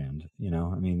that band, you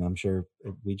know. I mean, I'm sure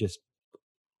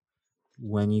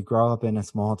when you grow up in a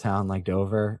small town like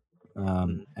Dover,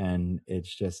 and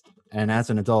it's just, and as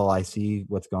an adult, I see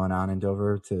what's going on in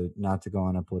Dover. Not to go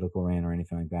on a political rant or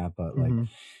anything like that, but like Mhm.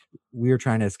 we're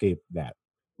trying to escape that,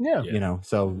 Yeah. you know.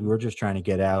 So we're just trying to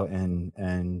get out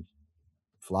and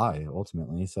fly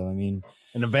ultimately. So I mean,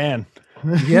 In a van.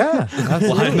 yeah,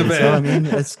 Fly in the absolutely. So I van.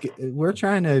 mean, we're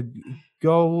trying to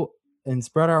go and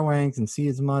spread our wings and see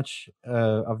as much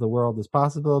of the world as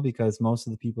possible, because most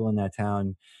of the people in that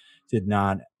town did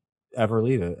not ever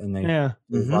leave it, and Yeah.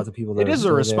 there's lots of people that It are is a still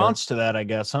there. response to that, I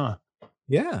guess, huh?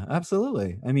 Yeah,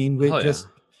 absolutely. I mean, we Hell yeah. just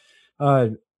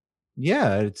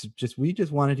yeah, it's just, we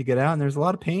just wanted to get out, and there's a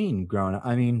lot of pain growing up.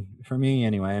 I mean, for me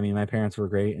anyway. I mean, my parents were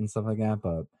great and stuff like that,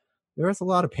 but there was a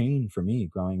lot of pain for me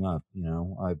growing up, you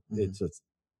know. It's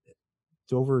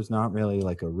Dover is not really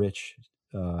like a rich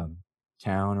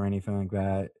town or anything like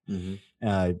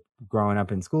that. Growing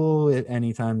up in school,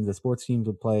 anytime the sports teams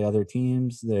would play other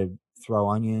teams, they'd throw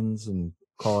onions and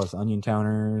call us onion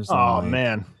towners. And Oh like,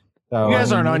 man. so, You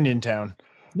guys I mean, aren't Onion Town.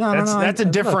 No, That's a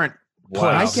look, different Wow.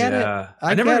 I place. get it. Yeah.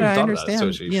 I never get it. even I thought of that understand. You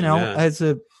association, know,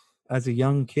 yeah. as a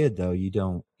young kid though,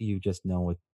 you just know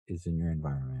what is in your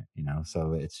environment, you know.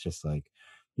 So it's just like,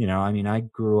 you know, I mean, I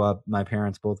grew up, my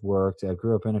parents both worked. I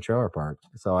grew up in a trailer park.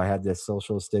 So I had this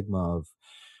social stigma of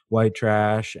white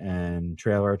trash and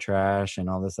trailer trash and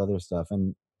all this other stuff.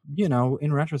 And, you know,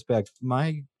 in retrospect,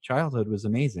 my childhood was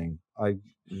amazing.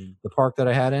 The park that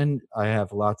I had in, I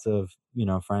have lots of, you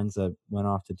know, friends that went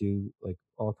off to do like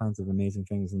all kinds of amazing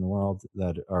things in the world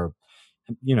that are,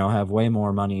 you know, have way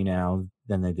more money now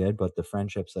than they did. But the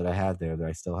friendships that I had there, that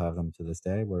I still have them to this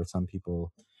day, where some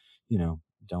people, you know,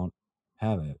 don't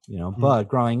have it, you know. But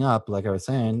growing up, like I was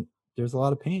saying, there's a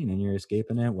lot of pain and you're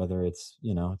escaping it, whether it's,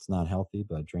 you know, it's not healthy,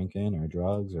 but drinking or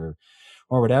drugs or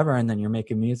whatever. And then you're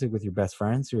making music with your best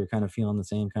friends who are kind of feeling the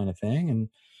same kind of thing. And,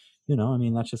 you know, I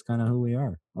mean, that's just kind of who we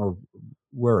are, or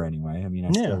were anyway. I mean,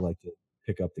 I still like to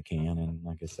pick up the can, and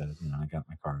like I said, you know, I got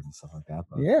my card and stuff like that.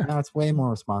 But Yeah. now it's way more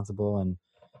responsible. And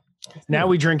Now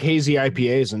we drink hazy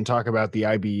IPAs and talk about the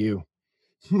IBU.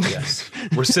 Yes.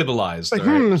 We're civilized. Like, all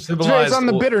right? it's Civilized. on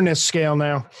the bitterness scale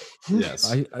now.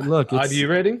 Yes. I look, it's, IBU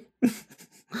rating?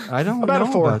 I don't About a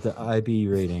know 4. about the IB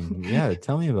rating. Yeah,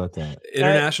 tell me about that.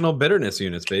 International bitterness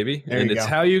units, baby. There And you it's go.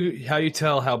 how you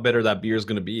tell how bitter that beer is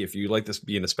going to be. If you like this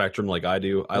be in a spectrum like I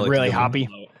do, I like Really to give hoppy.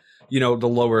 them, you know, the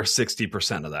lower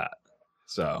 60% of that.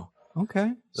 So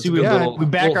Okay. that's See, a we, good little- we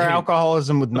back little our hint.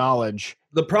 alcoholism with knowledge.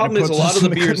 The problem It is a puts lot us of the in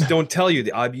the beers good- don't tell you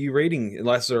the IBU rating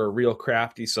unless they're a real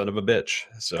crafty son of a bitch.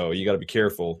 So you got to be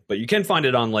careful. But you can find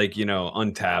it on like, you know,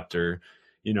 Untapped or,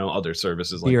 you know, other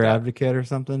services like Beer that. Advocate or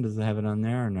something? Does it have it on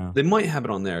there or no? They might have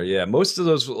it on there. Yeah, most of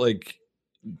those like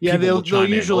Yeah, people will they'll chime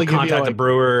in. usually They'll give you, contact a like-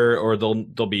 brewer, or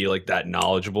they'll be like that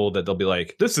knowledgeable that they'll be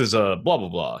like, this is a blah blah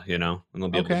blah, you know, and they'll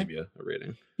be able to Okay. give you a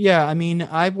rating. Yeah, I mean,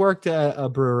 I've worked at a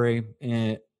brewery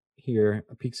here,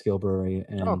 a Peekskill Brewery,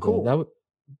 and cool.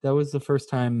 That was the first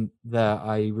time that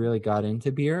I really got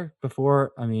into beer.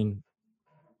 Before, I mean,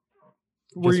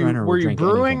 Were Just Renner you will drink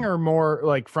brewing anything. or more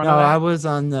like front no, of that? I was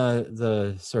on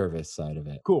the service side of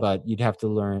it. Cool. But you'd have to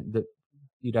learn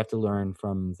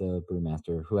from the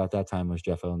brewmaster, who at that time was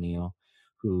Jeff O'Neill,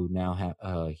 who now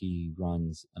he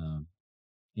runs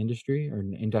industry or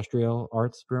industrial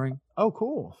arts brewing. Oh,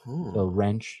 cool. So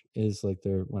Wrench is like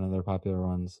one of their popular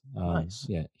ones. Nice.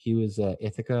 Yeah, he was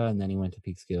Ithaca, and then he went to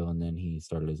Peekskill, and then he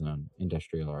started his own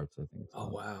industrial arts, I think. Oh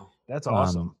wow. That's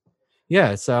awesome.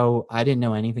 Yeah, so I didn't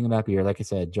know anything about beer. Like I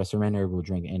said, Just Surrender will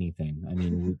drink anything. I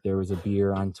mean, there was a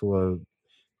beer on tour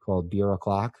called Beer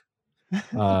O'Clock.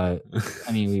 I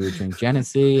mean, we would drink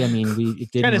Genesee. I mean,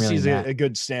 it didn't Tennessee's really matter. a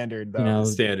good standard, though. You know,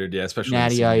 Standard, yeah, especially in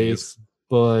Natty the Ice,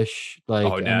 Bush, like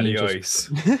Oh, Natty I mean, Ice.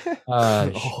 just,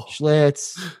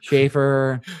 Schlitz,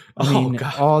 Schaefer. I mean,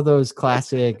 God. all those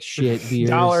classic shit beers.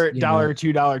 $1, you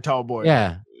know. $2 tall boy.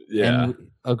 Yeah, Yeah. and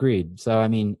agreed. So I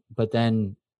mean, but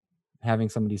then having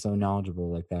somebody so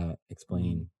knowledgeable like that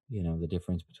explain, you know, the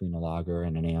difference between a lager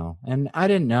and an ale, and I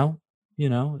didn't know, you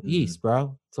know, yeast,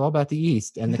 bro. It's all about the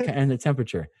yeast and the and the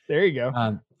temperature. There you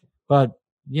go. But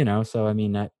you know, so I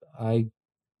mean, I'm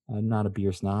not a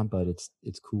beer snob, but it's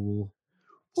cool.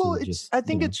 Well, to it's just, I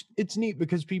think you know, it's neat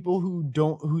because people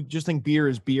who just think beer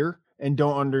is beer and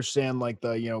don't understand like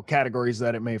the, you know, categories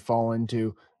that it may fall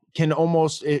into can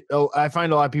almost I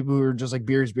find a lot of people who are just like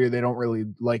beer is beer, they don't really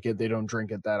like it, they don't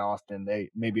drink it that often, they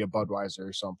maybe a Budweiser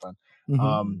or something.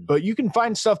 mhm. But you can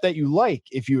find stuff that you like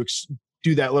if you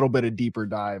do that little bit of deeper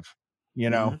dive, you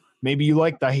know. Maybe you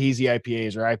like the hazy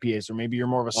IPAs or IPAs, or maybe you're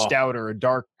more of a stout or a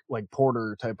dark like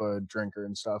porter type of drinker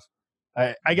and stuff.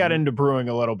 I got into brewing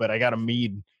a little bit. I got a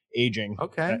mead aging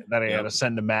Okay. that I had to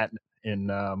send to Matt in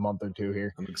a month or two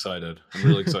here. I'm excited. I'm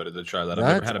really excited to try that. I've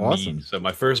never That's had a awesome. mead, so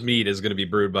my first mead is going to be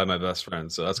brewed by my best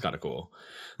friend. So that's kind of cool.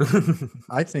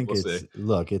 I think We'll it's see.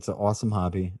 look, it's an awesome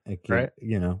hobby. It can, Right.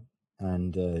 you know,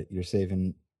 and you're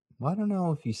saving. Well, I don't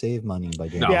know if you save money by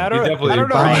doing No, Yeah, I that. don't- you definitely I don't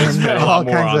know. probably Buying spend a all lot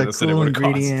more kinds on of this than it cool would cost.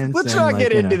 ingredients. Let's and, not like,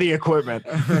 get you into know, the equipment.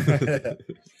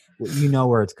 you know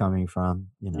where it's coming from,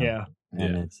 you know, Yeah.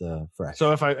 and Yeah. it's fresh.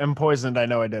 So if I am poisoned, I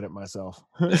know I did it myself.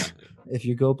 Yeah. if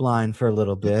you go blind for a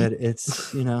little bit,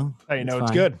 it's you know, Hey, you know,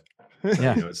 it's fine. good.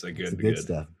 Yeah, You know, it's the it's good, the the good good.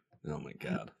 stuff. Oh my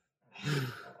god.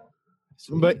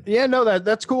 But yeah, no,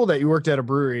 that's cool that you worked at a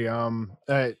brewery.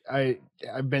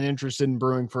 I've been interested in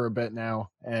brewing for a bit now,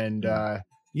 and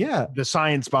Yeah, the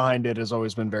science behind it has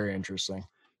always been very interesting.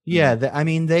 yeah. I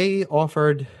mean, they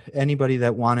offered anybody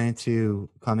that wanted to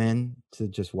come in to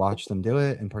just watch them do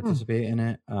it and participate in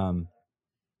it.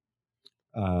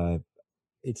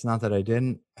 It's not that I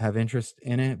didn't have interest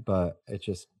in it, but it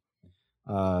just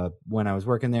when I was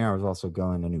working there, I was also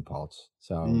going to New Paltz,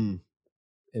 so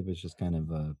it was just kind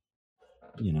of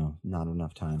you know, not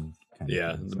enough time. Kind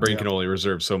Yeah, of thing, the so. brain can only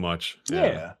reserve so much.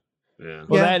 Yeah. Yeah.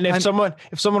 Well, Yeah, that, and if I'm-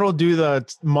 someone will do the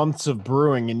months of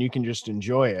brewing and you can just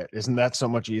enjoy it, isn't that so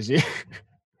much easier?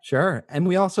 Sure. And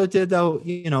we also did, though,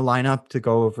 you know, line up to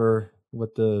go over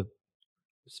what the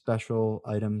special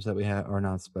items that we had, or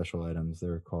not special items.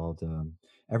 They're called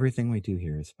everything we do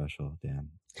here is special, Dan.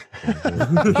 They're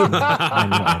additional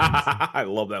menu items. I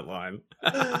love that line.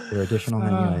 They're additional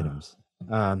menu items.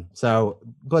 So,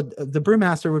 but the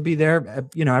brewmaster would be there,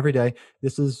 you know, every day.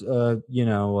 This is, you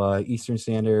know, Eastern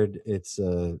Standard. It's,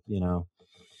 you know,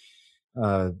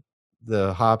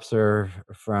 the hops are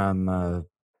from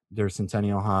their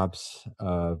Centennial hops,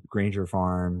 Granger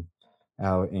Farm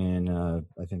out in,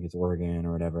 I think it's Oregon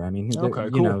or whatever. I mean, Okay,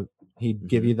 you cool. know, he'd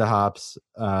give you the hops,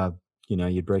 you know,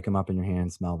 you'd break them up in your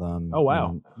hand, smell them. Oh,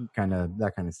 wow. Kind of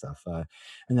that kind of stuff.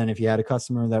 And then if you had a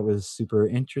customer that was super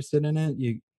interested in it,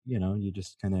 you know, you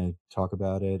just kind of talk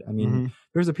about it. I mean,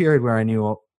 there's a period where I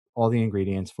knew all the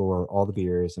ingredients for all the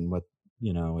beers and what,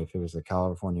 you know, if it was a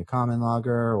California common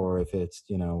lager or if it's,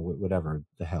 you know, whatever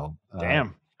the hell.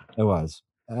 Damn. It was.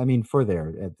 I mean, for there,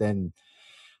 and then,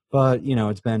 but you know,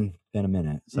 it's been a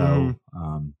minute. So,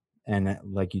 and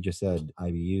like you just said,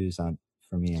 IBUs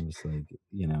for me, I'm just like,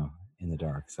 you know, in the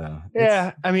dark. So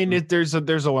Yeah, I mean, there's a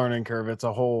learning curve. It's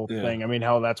a whole Yeah. thing. I mean,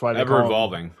 hell, that's why they Ever call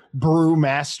evolving. them brew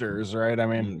masters, right? I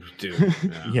mean, Dude.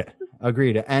 yeah,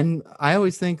 agreed. And I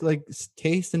always think like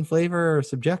taste and flavor are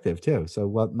subjective too. So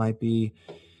what might be,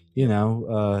 you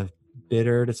know,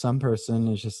 bitter to some person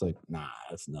is just like, nah,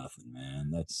 that's nothing, man.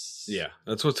 That's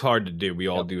That's what's hard to do. We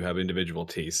all do have individual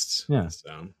tastes. Yeah.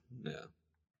 So, yeah.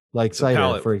 like It's a cider,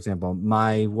 palate. for example.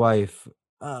 My wife,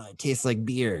 it tastes like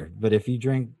beer, but if you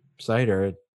drink cider,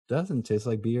 it doesn't taste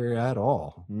like beer at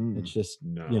all. It's just,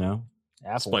 No. you know,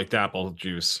 apple. Spiked apple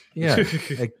juice. yeah.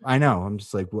 Like, I know. I'm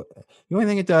just like, what? The only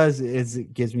thing it does is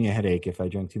it gives me a headache if I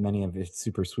drink too many of it. It's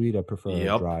super sweet. I prefer a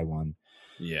Yep. dry one.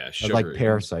 Yeah, I sugar. like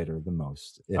pear cider the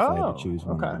most if I had Oh, to choose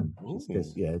one okay. of them. Just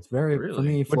 'cause, Ooh. yeah, it's very for Really?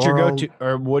 me. What's your floral- go-to?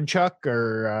 Or Woodchuck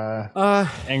or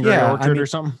Angry yeah, Orchard I mean, or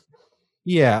something?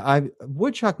 Yeah,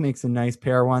 Woodchuck makes a nice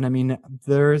pear one. I mean,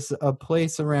 there's a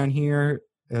place around here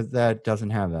that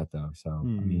doesn't have that though. So I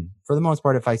mean, for the most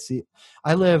part, if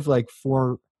I live like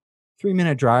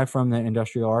 3-minute drive from the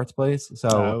industrial arts place.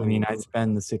 So I mean, I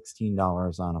spend the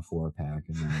 $16 on a 4-pack,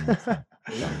 and then that's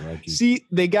like, See,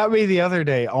 they got me the other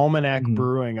day. Almanac Mhm.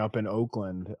 Brewing up in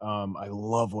Oakland. I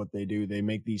love what they do. They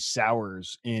make these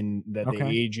sours that they Okay.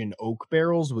 age in oak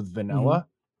barrels with vanilla.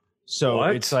 So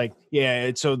What? it's like,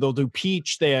 yeah. So they'll do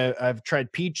peach. I've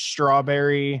tried peach,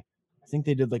 strawberry. I think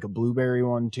they did like a blueberry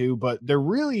one too. But they're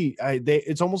really,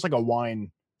 it's almost like a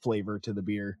wine flavor to the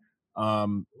beer.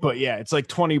 But yeah, it's like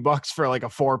 $20 for like a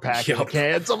 4-pack of Yup.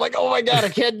 cans. I'm like, oh my god, I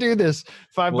can't do this.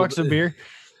 $5 a beer.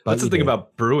 But That's the you thing do.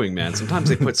 about brewing, man. Sometimes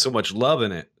they put so much love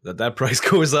in it that price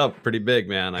goes up pretty big,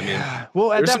 man. I mean,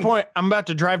 Well, at there's that some- point, I'm about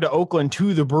to drive to Oakland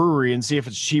to the brewery and see if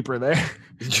it's cheaper there.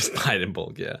 you just buy it in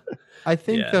bulk, yeah. I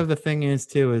think Yeah. though the thing is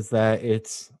too is that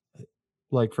it's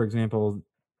like, for example,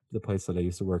 the place that I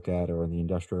used to work at or the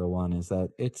industrial one is that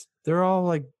they're all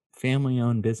like family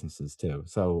owned businesses too.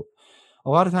 So a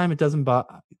lot of time it doesn't buy.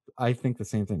 I think the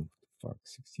same thing. Fuck,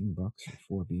 $16 for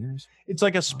 4 beers. It's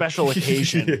like a special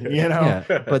occasion, you know?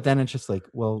 Yeah, but then it's just like,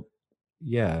 well,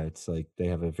 yeah, it's like they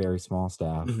have a very small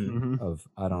staff Mhm. of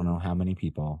I don't know how many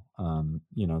people.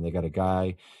 You know, they got a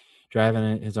guy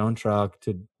driving his own truck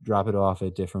to drop it off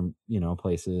at different, you know,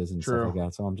 places and stuff like True.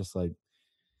 that. So I'm just like,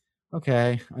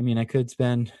 okay. I mean, I could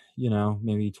spend, you know,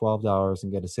 maybe $12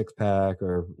 and get a 6-pack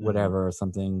or whatever, or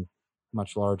something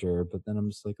much larger. But then I'm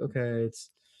just like, okay,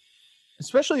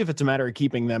 especially if it's a matter of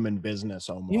keeping them in business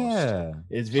almost. Yeah,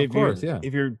 If course, yeah.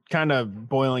 If you're kind of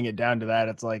boiling it down to that,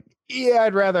 it's like, yeah,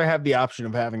 I'd rather have the option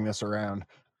of having this around.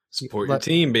 Support your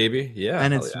team, baby. Yeah.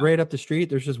 and hell it's yeah. right up the street.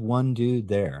 There's just one dude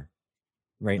there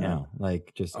right Yeah. now,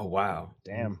 like just Oh wow.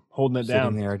 Damn, holding it sitting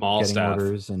down. there Small getting staff.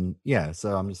 orders, and yeah.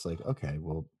 So I'm just like, okay,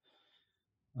 well,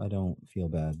 I don't feel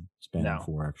bad spending No.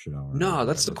 4 extra dollars. No,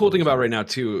 that's the cool thing about right now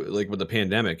too. Like with the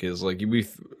pandemic, is like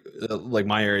we've like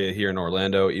my area here in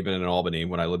Orlando, even in Albany,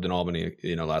 when I lived in Albany,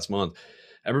 last month,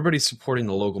 everybody's supporting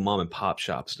the local mom and pop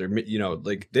shops. They're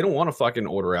like they don't want to fucking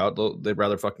order out; they'd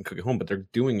rather fucking cook at home. But they're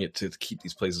doing it to keep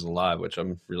these places alive, which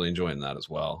I'm really enjoying that as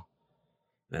well.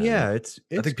 And Yeah, it's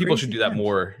I think people should crazy do that times.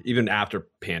 more, even after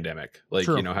pandemic. Like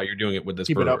True. how you're doing it with this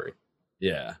Keep it up. brewery.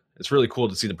 Yeah, it's really cool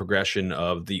to see the progression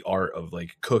of the art of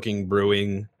like cooking,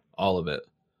 brewing, all of it.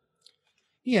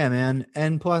 Yeah, man.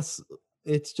 And plus,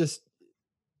 it's just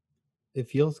it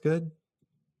feels good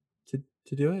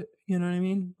to do it. You know what I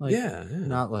mean? Like, Yeah.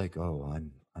 not like, oh,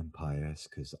 I'm pious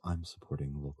because I'm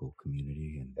supporting the local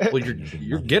community and Well, I need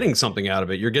you're money. getting something out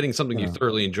of it. You're getting something you Yeah.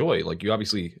 thoroughly enjoy. Like you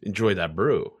obviously enjoy that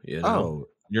brew. You know? Oh,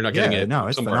 You're not getting yeah, it no,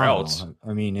 it's somewhere phenomenal. else.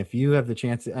 I mean, if you have the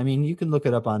chance, I mean, you can look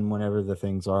it up on whatever the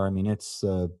things are. I mean, it's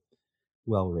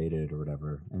well rated or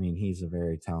whatever. I mean, he's a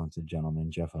very talented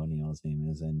gentleman. Jeff O'Neill, his name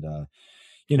is, and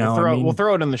you know, We'll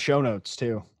throw it in the show notes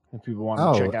too if people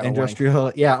want to check out.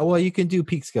 industrial. Yeah, well, you can do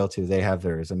Peak Scale too. They have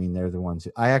theirs. I mean, they're the ones.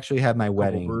 I actually had my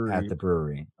wedding at the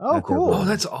brewery. Oh, at their cool. Oh, brewery.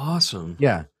 that's awesome.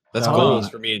 Yeah. That's So, goals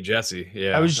for me and Jesse.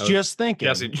 Yeah. I was just thinking.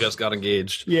 Jesse just got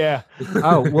engaged. Yeah.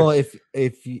 oh well, if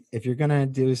you're gonna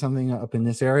do something up in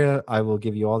this area, I will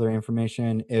give you all their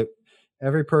information.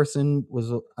 Every person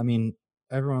was, I mean,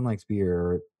 everyone likes beer.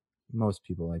 Or most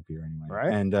people like beer anyway,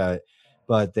 Right. And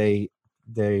but the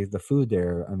food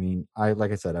there. I mean,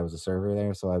 like I said, I was a server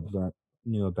there, so I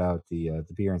knew about the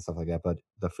beer and stuff like that. But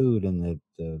the food and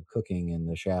the cooking and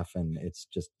the chef, and it's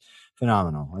just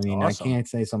phenomenal. I mean, Awesome. I can't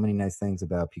say so many nice things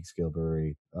about Peak Scale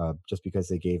Brewery just because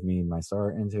they gave me my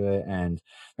start into it. And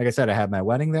like I said, I had my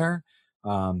wedding there,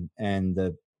 and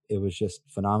it was just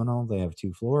phenomenal. They have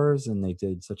 2 floors, and they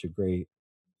did such a great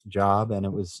job, and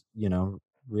it was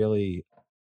really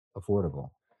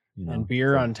affordable. And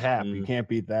beer so- on tap. You can't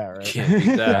beat that, right? Can't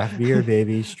beat that. Craft beer,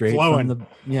 baby, straight Flowing. from the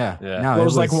Yeah. No,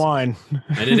 Flows it like was- wine.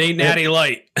 And it ain't Natty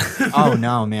Light. Oh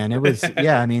no, man! It was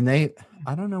I mean,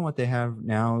 I don't know what they have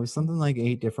now. It was something like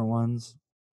 8 different ones,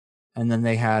 and then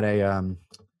they had a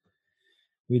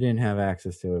we didn't have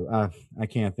access to it. I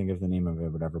can't think of the name of it,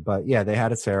 whatever. But yeah, they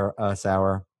had a sour, a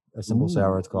simple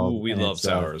sour. It's called. Ooh, we and love it's,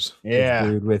 sours. it's Yeah.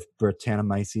 brewed with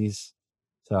Brettanomyces.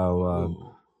 So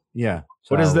Ooh. yeah.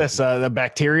 What is so- this? The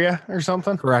bacteria or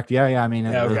something? Correct. Yeah. I mean,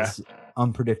 Yeah, okay. it's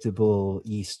unpredictable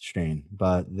yeast strain,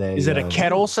 but they Is it a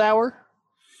kettle sour?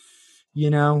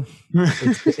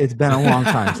 It's been a long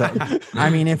time. So I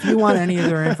mean, if you want any of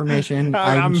their information,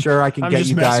 I'm sure I can I'm get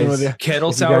just you messing guys. with you. Kettle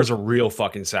If you sours guys- are real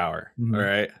fucking sour. Mhm. All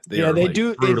right. Yeah, are, they like,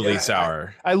 do- brutally I-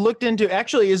 sour. I looked into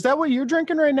actually. Is that what you're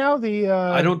drinking right now? The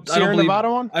I don't Sierra believe-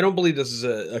 Nevada one. I don't believe this is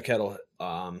a kettle.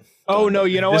 Oh, no,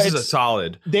 you know this what? is a It's-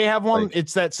 solid. They have one. Like-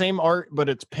 It's that same art, but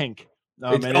it's pink.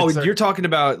 It's- And oh, it's a- you're talking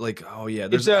about like, oh yeah,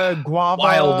 It's there's a guava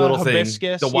wild little thing.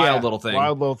 hibiscus. The wild Yeah, little thing.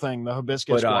 Wild little thing. The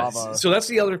hibiscus But guava. so that's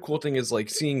the other cool thing is like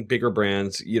seeing bigger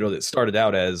brands, that started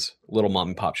out as little mom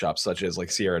and pop shops, such as like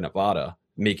Sierra Nevada,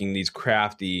 making these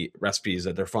crafty recipes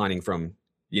that they're finding from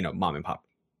mom and pop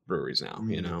breweries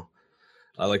now.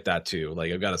 I like that too.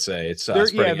 Like I've got to say, it's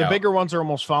spreading the out. bigger ones are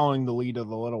almost following the lead of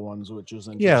the little ones, which is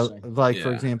Yeah, interesting. like for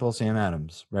Yeah. example, Sam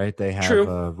Adams, right? They have True.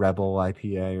 a Rebel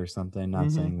IPA or something. Not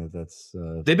Mhm. saying that that's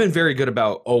They've been very good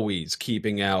about always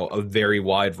keeping out a very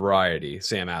wide variety.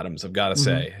 Sam Adams, I've got to Mhm.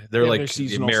 say, they're Yeah, like their the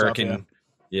seasonal stuff, American,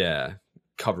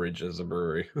 coverage as a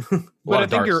brewery. A But lot I of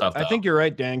think dark you're stuff, I though. think you're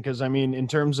right, Dan, because I mean, in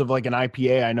terms of like an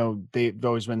IPA, I know they've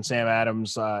always been Sam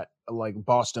Adams. Like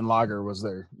Boston Lager was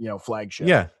their flagship.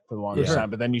 yeah, For the longest Yeah. time,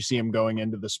 but then you see them going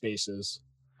into the spaces.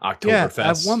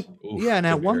 Oktoberfest. At one Oof, and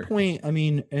at good one beer. point, I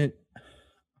mean,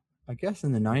 I guess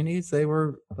in the 90s they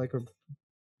were like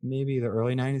maybe the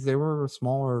early 90s they were a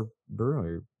smaller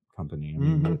brewery company. I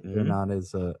mean, they're Mhm. not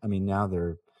as I mean, now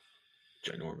they're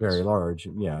Ginormous. very large.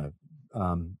 Yeah.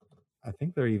 I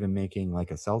think they're even making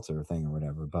like a seltzer thing or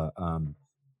whatever, but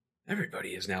Everybody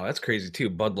is now. That's crazy too.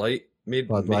 Bud Light makes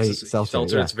Bud a Light, seltzer,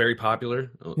 yeah. It's very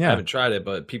popular. I Yeah. haven't tried it,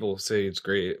 but people say it's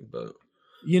great. But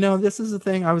this is the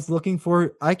thing I was looking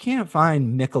for. I can't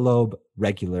find Michelob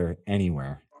regular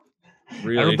anywhere.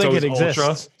 really, I don't it's think it always ultra.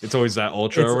 exists. It's always that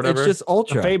ultra or whatever. It's just A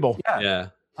ultra. fable. yeah.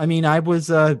 I mean, I was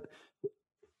when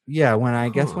I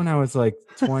guess Huh. when I was like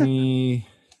 20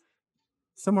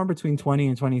 somewhere between 20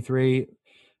 and 23,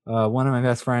 one of my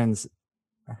best friends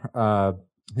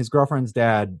his girlfriend's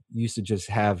dad used to just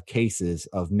have cases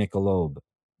of Michelob.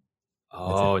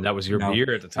 Oh, and that was your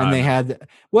beer at the time. And they had,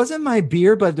 wasn't my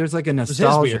beer, but there's like a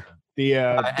nostalgia.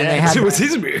 And they had, it was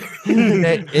his beer.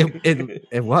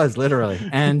 it was literally.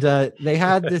 And they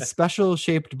had this special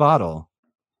shaped bottle.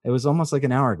 It was almost like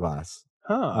an hourglass.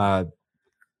 Look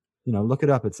it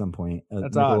up at some point.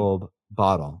 That's Michelob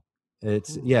bottle.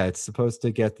 It's supposed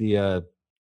to get the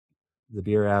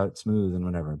beer out smooth and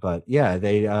whatever. But yeah,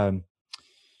 they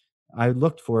I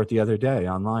looked for it the other day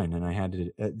online, and I had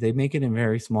to. They make it in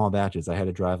very small batches. I had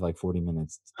to drive like 40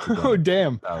 minutes. Oh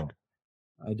damn! So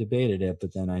I debated it,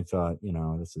 but then I thought,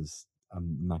 I'm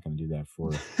not going to do that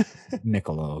for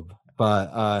Michelob.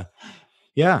 But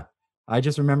yeah, I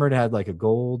just remembered it had like a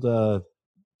gold gold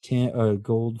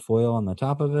foil on the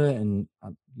top of it, and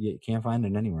you can't find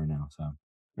it anywhere now. So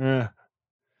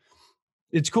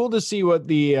it's cool to see what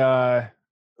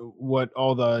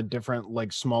all the different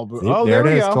like small there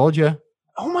it is. Go. Told you.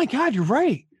 Oh my god, you're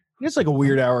right. It's like a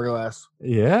weird hourglass.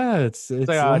 Yeah, it's like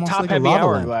a top heavy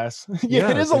hourglass. Yeah,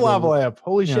 it is a lava lamp.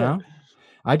 Holy shit.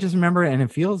 I just remember it, and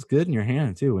it feels good in your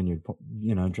hand too when you're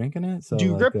drinking it. So do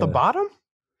you grip the bottom?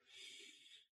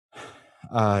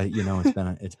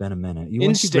 It's been a minute.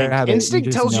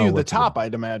 Instinct tells you the top,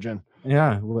 I'd imagine.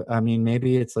 Yeah, I mean,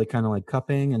 maybe it's like kind of like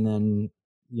cupping, and then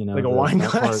like a wine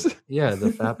glass.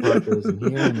 The fat part goes in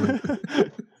here, and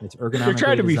it's ergonomically. You're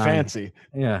trying to be designed. fancy.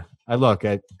 Yeah, I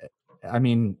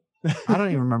mean, I don't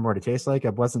even remember what it tastes like. I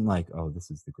wasn't like, oh,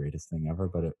 this is the greatest thing ever.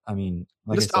 But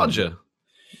nostalgia.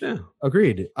 Yeah,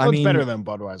 agreed. It's better than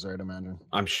Budweiser, I'd imagine.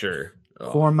 I'm sure.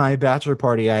 For my bachelor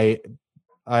party, I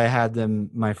had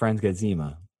my friends get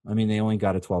Zima. I mean, they only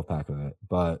got a 12-pack of it,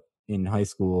 but in high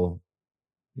school,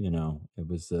 it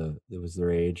was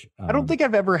their age. I don't think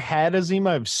I've ever had a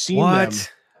Zima. I've seen them.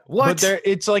 What? But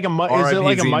it's like is it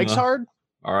like a Mike's Hard?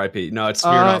 R.I.P. No, it's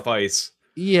Smirnoff Ice.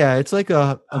 Yeah, it's like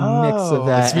a mix of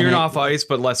that. It's Smirnoff Ice,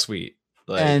 but less sweet.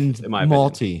 And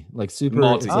malty, like super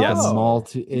malty. Yes,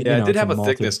 malty. It did have a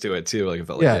thickness to it too. Like it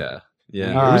felt like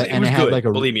it was had good. like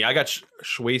Believe me, I got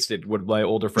wasted with my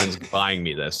older friends buying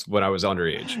me this when I was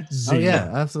underage. Oh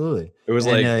yeah, absolutely. It was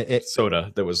like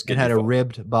soda that was. It had a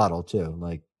ribbed bottle too,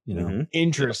 like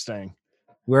Interesting.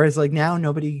 Whereas like now,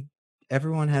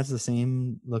 everyone has the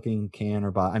same looking can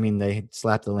or bottle. I mean, they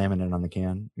slap the laminate on the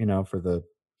can, for the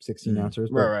 16 ounces.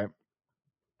 Right.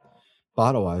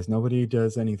 Bottle wise, nobody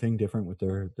does anything different with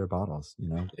their bottles,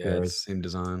 Yeah, it's the same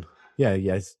design. Yeah,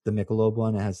 yes. The Michelob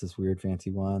one, it has this weird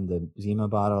fancy one. The Zima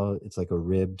bottle, it's like a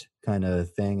ribbed kind of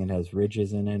thing. It has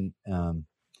ridges in it. I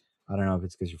don't know if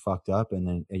it's because you're fucked up and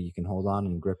then you can hold on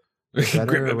and grip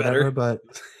better or whatever, but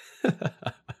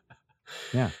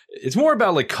yeah. It's more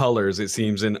about like colors, it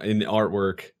seems, in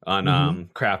artwork on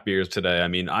craft beers today. I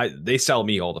mean, they sell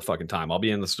me all the fucking time. I'll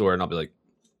be in the store and I'll be like,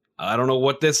 I don't know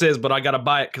what this is, but I gotta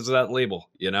buy it because of that label,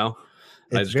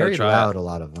 It's very loud, a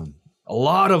lot of them. A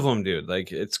lot of them, dude.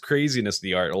 Like, it's craziness,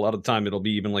 the art. A lot of the time, it'll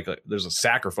be even like there's a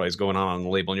sacrifice going on the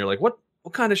label, and you're like, what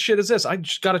kind of shit is this? I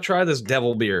just got to try this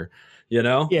devil beer, Yeah,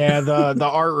 the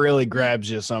art really grabs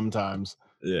you sometimes.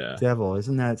 Yeah. Devil,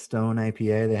 isn't that Stone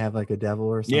IPA? They have like a devil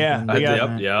or something.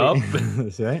 Yeah. Yep.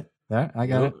 That's right. There, I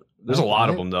got it. There's a lot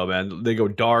of them though, man. They go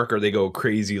dark or they go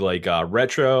crazy, like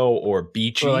retro or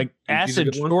beachy, or like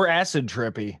acid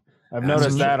trippy. I've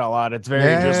noticed that a lot. It's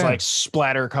very just like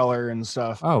splatter color and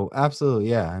stuff. Oh,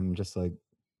 absolutely. Yeah. I'm just like,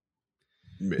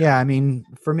 yeah. I mean,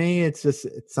 for me, it's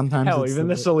sometimes. Hell, even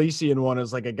the Silesian one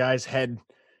is like a guy's head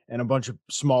and a bunch of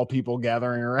small people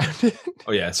gathering around it.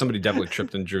 Oh yeah, somebody definitely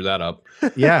tripped and drew that up.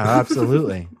 Yeah,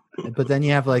 absolutely. But then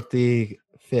you have like the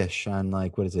fish on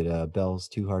like, what is it? Bell's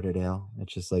Two-Hearted Ale.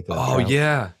 It's just like or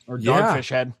Dogfish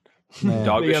Head. Yeah.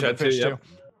 Dogfish Head too.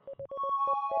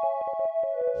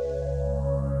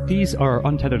 These are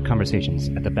untethered conversations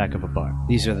at the back of a bar.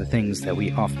 These are the things that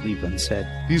we oft leave unsaid.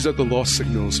 These are the lost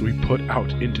signals we put out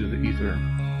into the ether.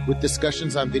 With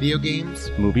discussions on video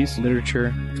games, movies,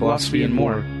 literature, philosophy, and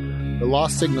more. The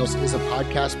Lost Signals is a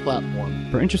podcast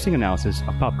platform for interesting analysis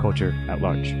of pop culture at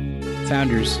large.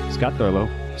 Founders Scott Thurlow,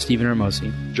 Stephen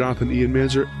Hermosi, Jonathan Ian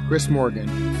Manzer, Chris Morgan.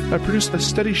 I produce a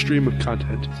steady stream of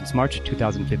content since March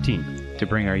 2015 to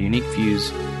bring our unique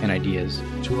views and ideas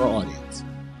to our audience.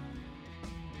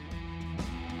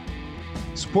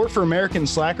 Support for American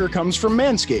Slacker comes from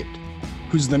Manscaped,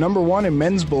 who's the #1 in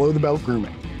men's below-the-belt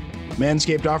grooming.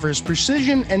 Manscaped offers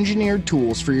precision-engineered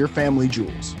tools for your family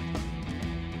jewels.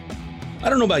 I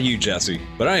don't know about you, Jesse,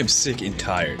 but I am sick and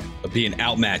tired of being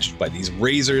outmatched by these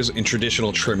razors and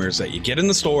traditional trimmers that you get in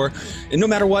the store, and no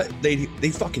matter what, they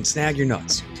fucking snag your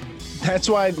nuts. That's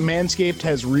why Manscaped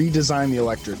has redesigned the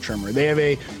electric trimmer. They have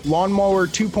a Lawnmower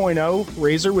 2.0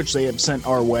 razor, which they have sent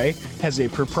our way, has a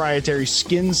proprietary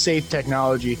skin-safe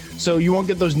technology, so you won't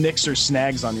get those nicks or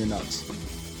snags on your nuts.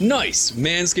 Nice!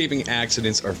 Manscaping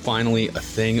accidents are finally a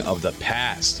thing of the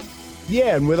past.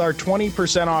 Yeah, and with our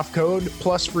 20% off code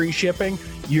plus free shipping,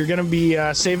 you're going to be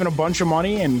saving a bunch of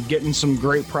money and getting some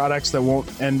great products that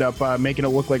won't end up making it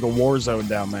look like a war zone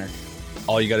down there.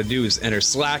 All you got to do is enter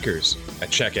Slackers at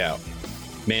checkout.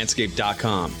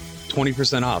 Manscaped.com.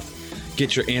 20% off.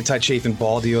 Get your anti-chafing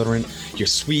ball deodorant, your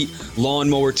sweet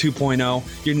Lawnmower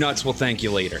 2.0. Your nuts will thank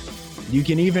you later. You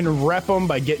can even rep them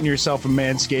by getting yourself a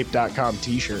Manscaped.com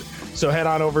t-shirt. So head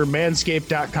on over to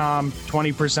Manscaped.com,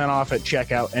 20% off at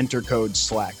checkout. Enter code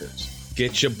SLACKERS.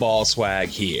 Get your ball swag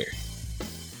here.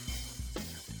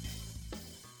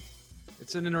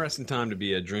 It's an interesting time to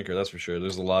be a drinker, that's for sure.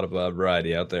 There's a lot of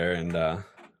variety out there, and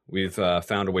we've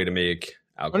found a way to make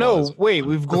alcohol. Oh, no, wait,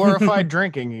 we've glorified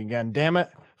drinking again. Damn it.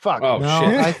 Fuck. Oh, No,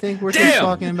 shit. I think we're just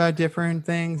talking about different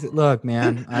things. Look,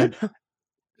 man,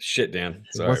 Shit, Dan.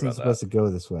 it Sorry wasn't about supposed to go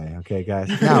this way. Okay, guys.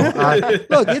 No,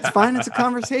 look, it's fine. It's a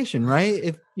conversation, right?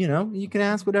 If you can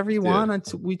ask whatever you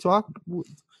want. We talk.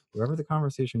 Wherever the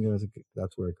conversation goes,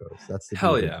 that's where it goes. That's the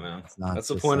Hell beauty yeah, of it. man. It's not That's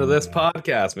the just point of some this guy.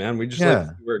 podcast, man. We just like to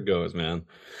see where it goes, man.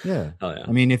 Yeah. Hell yeah.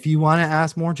 I mean, if you want to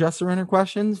ask more Just Surrender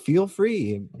questions, feel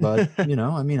free. But I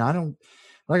mean, I don't.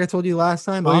 Like I told you last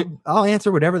time, I'll answer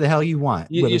whatever the hell you want.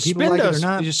 Whether people like it or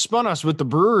not. You spun us with the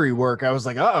brewery work. I was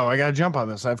like, I got to jump on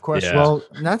this. I have questions. Yeah. Well,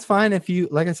 that's fine. If you,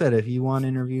 like I said, if you want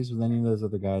interviews with any of those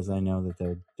other guys, I know that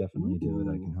they'll definitely do it.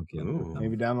 I can hook you up with them.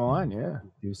 Maybe down the line, yeah.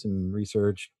 Do some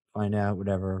research, find out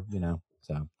whatever,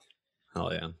 So,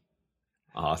 Hell yeah.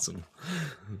 Awesome.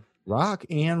 rock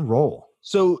and roll.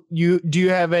 So do you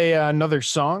have another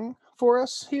song for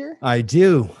us here? I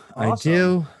do.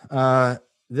 Awesome. I do.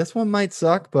 This one might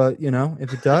suck, but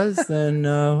if it does, then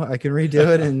I can redo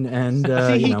it and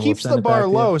See, he we'll keeps send the it back bar to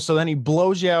you. low, so then he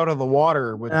blows you out of the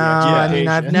water with the I mean,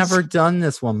 I've expectations. never done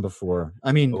this one before.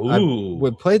 I mean, Ooh.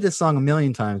 we've played this song a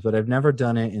million times, but I've never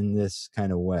done it in this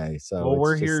kind of way. So Well,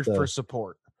 we're it's here just, for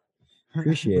support.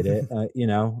 appreciate it.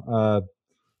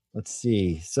 Let's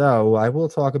see. So I will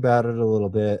talk about it a little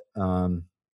bit. I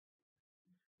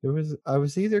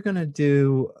was either gonna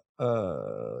do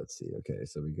let's see. Okay,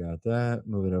 so we got that.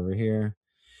 Move it over here.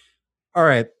 All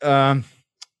right.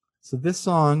 So this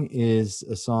song is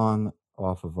a song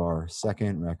off of our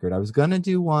second record. I was gonna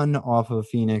do one off of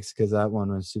Phoenix because that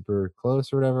one was super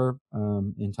close or whatever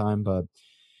in time, but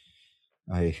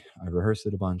I rehearsed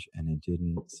it a bunch and it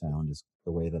didn't sound as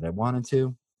the way that I wanted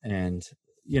to. And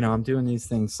I'm doing these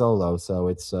things solo, so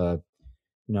it's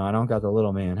I don't got the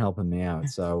little man helping me out.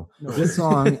 So this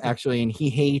song actually, and he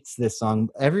hates this song.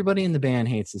 Everybody in the band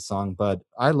hates this song, but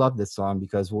I love this song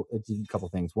because it did a couple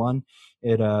things. One,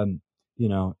 it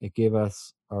it gave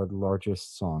us our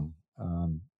largest song,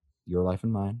 Your Life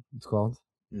and Mine, it's called.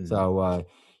 So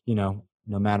no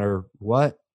matter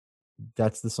what,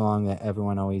 that's the song that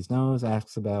everyone always knows,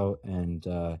 asks about, and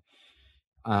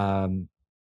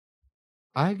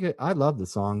I love the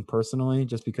song personally,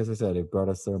 just because I said it brought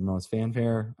us the most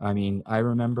fanfare. I mean, I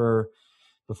remember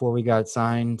before we got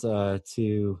signed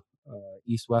to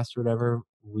East West or whatever,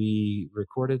 we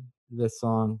recorded this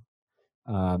song.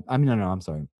 I'm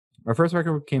sorry. Our first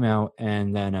record came out,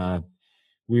 and then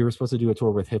we were supposed to do a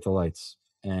tour with Hit the Lights,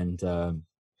 and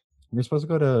we were supposed to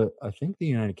go to, I think, the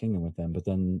United Kingdom with them, but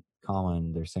then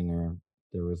Colin, their singer,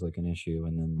 there was like an issue,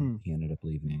 and then he ended up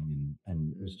leaving,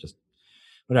 and it was just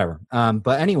whatever.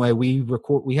 But anyway,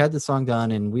 we had the song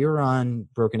done, and we were on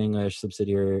Broken English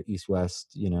subsidiary East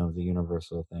West, the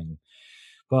Universal thing.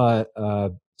 But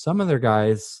some other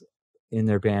guys in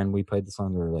their band, we played the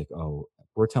song, they were like, oh,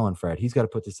 we're telling Fred he's got to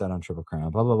put this out on Triple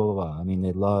Crown, blah blah blah blah blah. I mean,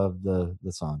 they loved the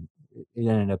song. It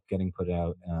ended up getting put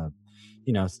out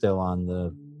still on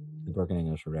the Broken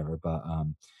English or whatever, but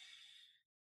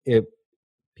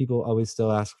people always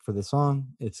still ask for the song.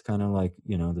 It's kind of like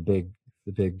the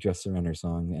big Just Surrender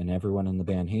song, and everyone in the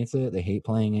band hates it. They hate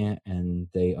playing it, and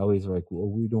they always are like, well,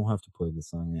 we don't have to play the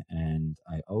song. And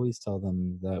I always tell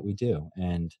them that we do.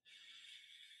 And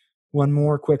one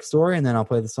more quick story, and then I'll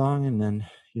play the song, and then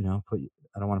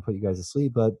I don't want to put you guys to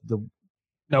sleep, but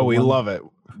we love it.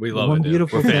 We love one it. Dude.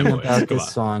 beautiful We're thing fanboys. about Come this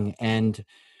on. song, and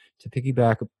to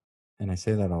piggyback, and I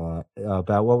say that a lot,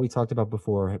 about what we talked about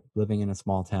before, living in a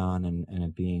small town and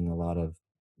it being a lot of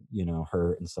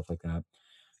hurt and stuff like that.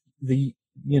 The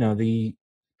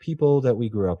people that we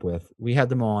grew up with, we had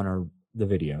them all on the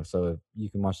video, so if you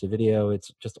can watch the video.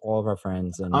 It's just all of our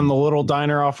friends, and On the little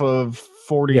diner off of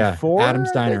 44. Adam's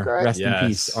I Diner, think, right? rest in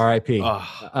peace, Yes. R.I.P.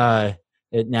 Oh.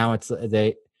 Now it's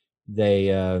they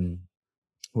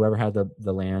whoever had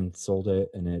the land sold it,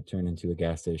 and it turned into a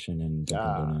gas station and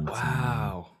Dunkin' Donuts.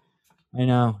 Wow. I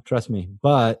know, trust me,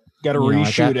 but Got to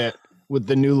reshoot it with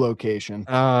the new location.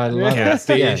 Oh, I love Gas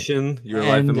it. Yeah. station, your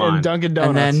life and mine. And Dunkin' Donuts.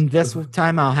 And then this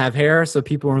time I'll have hair, so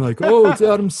people are like, "Oh, it's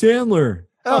Adam Sandler."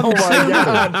 Oh my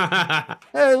god!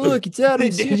 Hey, look, it's Adam They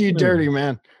Sandler. did you dirty,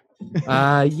 man.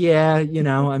 Yeah,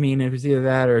 I mean, it was either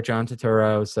that or John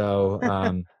Turturro. So,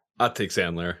 I'll take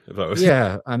Sandler if I was.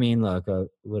 yeah, I mean, look,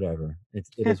 whatever. It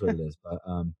is what it is.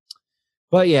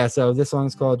 But yeah. So this song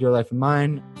is called "Your Life and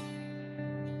Mine."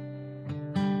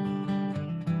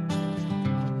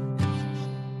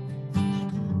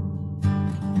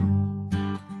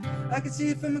 I can see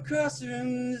it from across the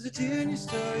room. There's a tear in your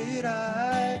starry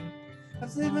eye. I'm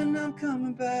sleeping, I'm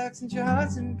coming back since your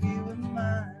heart's in be with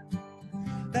mine.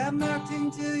 That marked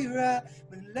into your eye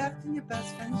when you left in your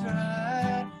best friend's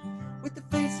ride. With the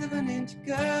face of an angel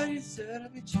girl, you said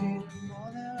I'd be treated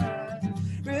more than right.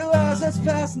 Realized I was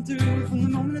passing through from the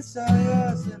moment I saw you,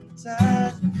 I was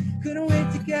hypnotized. Couldn't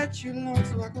wait to get you alone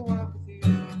so I could walk with you.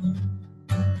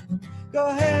 Go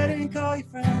ahead and call your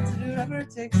friends and do whatever it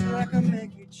takes so I can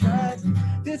make you try.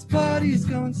 This party's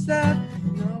going south,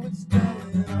 you know it's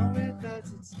going on with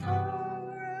us, it's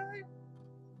alright.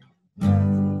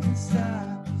 Nothing can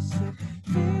stop us, it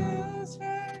feels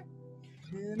right,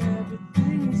 and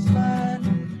everything's fine.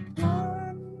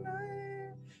 One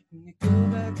night, when you go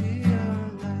back to your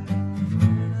life,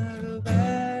 and I go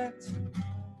back to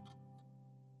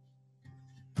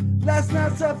last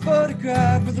night's our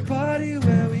photograph was a party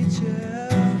where we chill.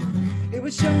 It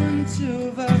was showing the two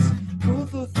of us, cool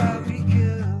for 5 we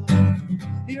kill.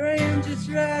 Here I am just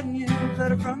writing you a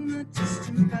letter from the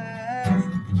distant past.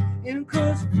 In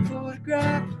close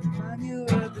photograph, I knew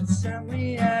at the time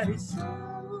we had it so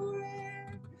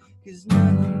rare. 'Cause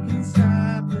nothing can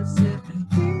stop us if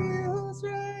it feels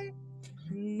right,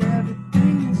 and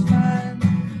everything's fine.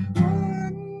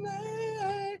 One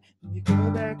night, you go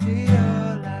back to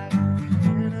your life,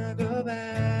 and I go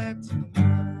back to mine.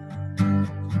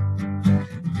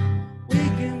 We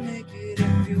can make it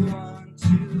if you want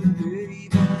to, baby.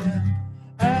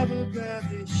 I would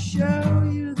rather show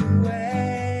you the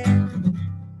way.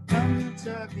 I'm not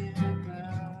talking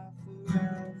about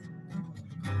forever,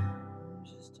 I'm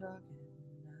just talking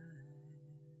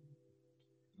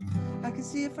tonight. I can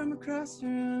see it from across the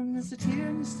room, there's a tear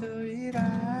in your storied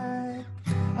eye.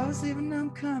 I was leaving, I'm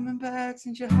coming back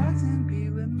since your heart's in be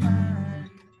with mine.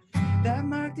 That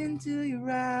marked into your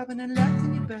eye when I left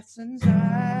in your best friend's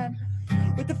ride.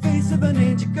 With the face of an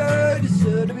angel girl, you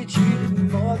deserve to be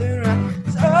treated more than right.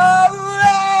 It's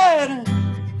alright,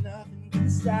 nothing can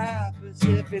stop us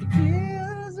if it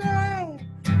feels right.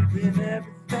 Then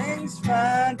everything's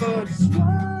fine, but it's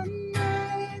one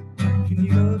night. Can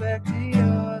you go back to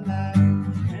your life,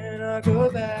 and I'll go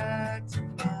back to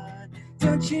mine?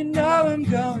 Don't you know I'm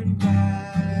going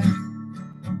back?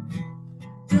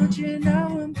 Don't you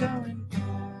know I'm going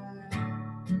back?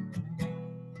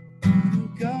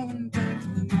 I'm going back to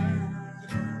mine.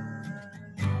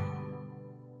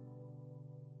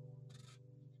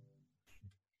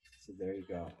 So there you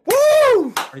go.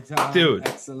 Woo! Dude,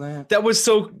 excellent. That was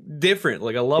so different.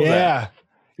 Like, I love that. Yeah,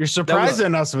 you're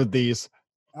surprising us with these,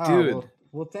 Dude.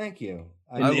 Well, thank you.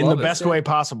 in the best way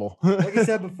possible. Like I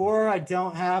said before, I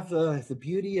don't have the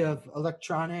beauty of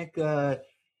electronic,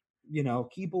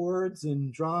 keyboards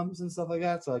and drums and stuff like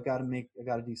that. So I got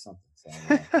to do something. So,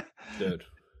 Dude,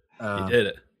 you did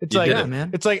it. It's You like, did it.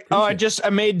 man. it's like, I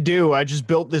made do. I just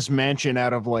built this mansion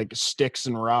out of like sticks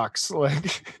and rocks.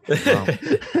 Like, Well,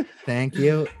 thank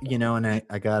you.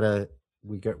 And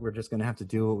we're just gonna have to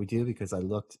do what we do because I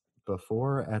looked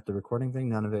before at the recording thing.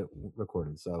 None of it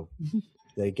recorded, so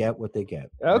they get what they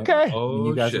get. right? okay, When Oh,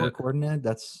 you guys shit. were recording it,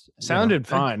 that's sounded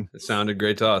fine. It sounded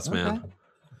great to us, man. Okay.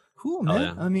 Cool, Hell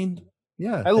man. yeah. I mean,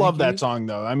 yeah. I love thank you. that song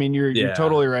though. I mean, you're Yeah.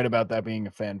 totally right about that being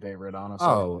a fan favorite. Honestly,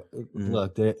 Oh, Mhm.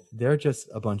 look, they're just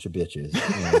a bunch of bitches.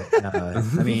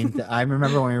 I mean, I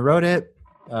remember when we wrote it,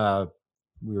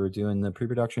 we were doing the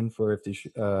pre-production for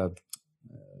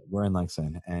We're in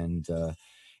Lexington, and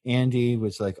Andy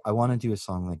was like, "I want to do a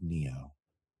song like Neo,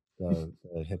 the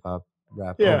hip hop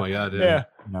rapper." Yeah. Oh my god, dude. yeah.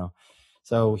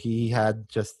 So he had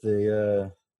just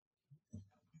the.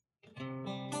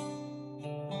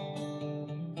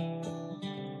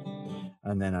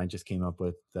 And then I just came up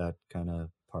with that kind of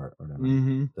part or whatever.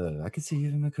 Mm-hmm. I could see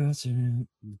you from across the room.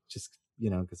 Just,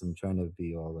 because I'm trying to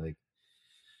be all like,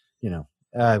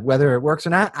 whether it works or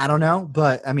not, I don't know.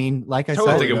 But I mean, like I Totally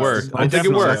said, I think it does. worked. I think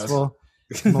it works.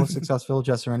 Most successful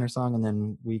Just Surrender song. And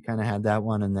then we kind of had that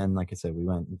one. And then, like I said, we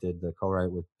went and did the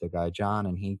co-write with the guy, John,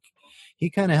 and he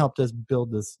kind of helped us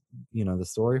build this, the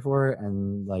story for it.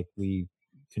 And like, we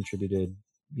contributed,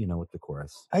 with the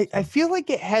chorus. I feel like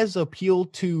it has appeal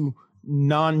to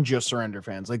non-Just Surrender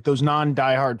fans, like those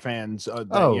non-diehard fans that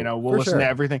will listen to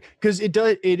everything, because it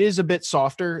is a bit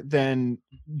softer than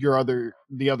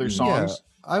the other songs.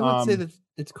 I would say that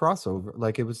it's crossover.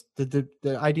 Like it was the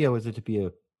idea was it to be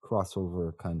a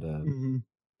crossover kind of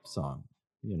song,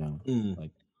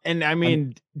 like. And I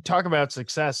mean, talk about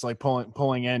success, like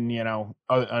pulling in,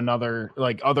 another,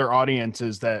 like other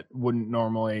audiences that wouldn't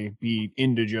normally be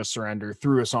into Just Surrender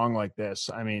through a song like this.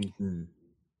 I mean,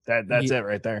 that's it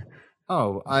right there.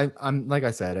 Oh, I'm like I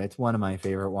said, it's one of my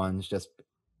favorite ones just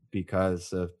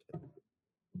because of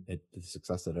the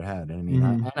success that it had.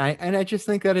 And I mean, I just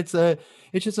think that it's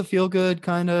just a feel good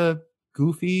kind of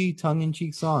goofy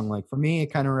tongue-in-cheek song. Like for me,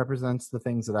 it kind of represents the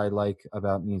things that I like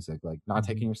about music, like not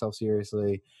taking yourself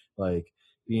seriously, like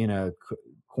being a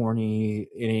corny,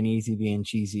 it ain't easy being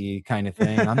cheesy kind of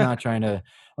thing. I'm not trying to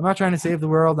save the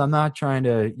world. I'm not trying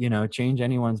to change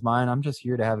anyone's mind. I'm just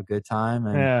here to have a good time,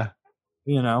 and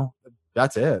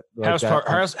that's it. Like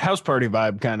house party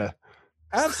vibe kind of.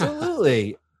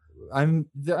 Absolutely. I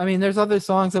mean, there's other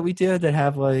songs that we did that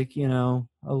have like, a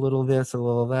little this, a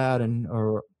little that,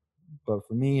 but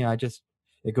for me,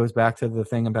 it goes back to the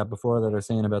thing about before that I was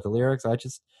saying about the lyrics. I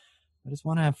just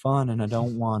want to have fun, and I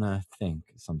don't want to think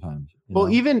sometimes. Well,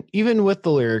 even with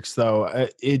the lyrics though,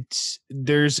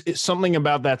 there's something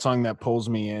about that song that pulls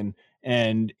me in,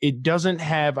 and it doesn't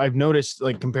have, I've noticed,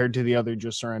 like compared to the other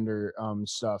Just Surrender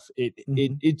stuff,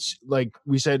 it's like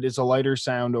we said, it's a lighter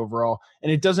sound overall,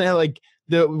 and it doesn't have like,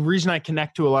 the reason I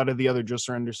connect to a lot of the other Just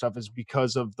Surrender stuff is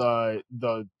because of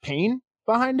the pain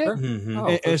behind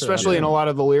it, especially in a lot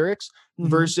of the lyrics,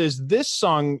 versus this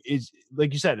song is,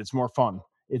 like you said, it's more fun.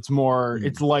 It's more,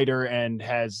 it's lighter and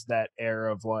has that air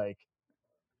of like,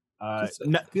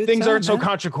 things aren't so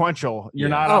consequential. You're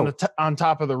not on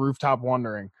top of the rooftop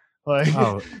wondering. Like,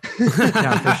 yeah,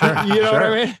 for sure. You know what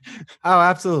I mean? Oh,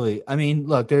 absolutely. I mean,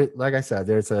 look, like I said,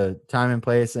 there's a time and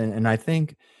place, and I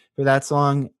think for that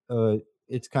song,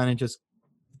 it's kind of just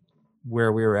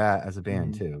where we were at as a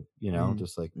band too.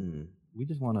 Just like we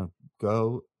just want to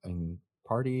go and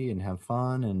party and have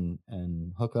fun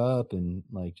and hook up and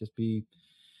like just be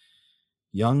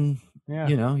young,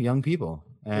 young people.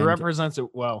 And it represents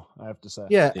it well, I have to say.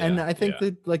 Yeah, and I think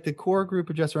that like the core group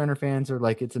of Just Surrender fans are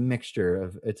like, it's a mixture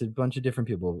of, it's a bunch of different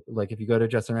people. Like if you go to a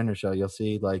Just Surrender show, you'll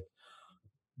see like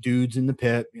dudes in the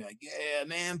pit, be like, yeah,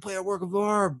 man, play a work of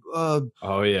art. I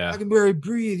can barely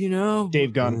breathe,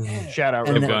 Dave Gunn, shout out,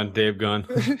 Dave Gunn.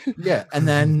 Yeah, and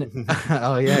then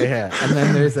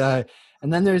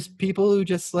and then there's people who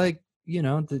just like,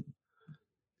 the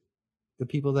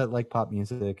people that like pop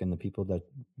music and the people that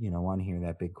want to hear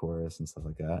that big chorus and stuff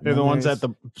like that. They're the ones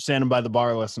standing by the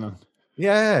bar listening.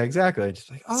 Yeah, exactly.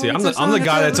 Just like, see, I'm the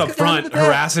guy that's up front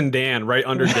harassing Dan, right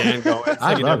under Dan, going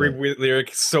singing every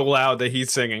lyric so loud that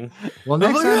he's singing. Well,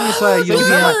 next time you play, you'll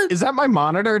be on. Is that my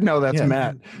monitor? No, that's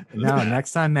Matt. No,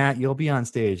 next time, Matt, you'll be on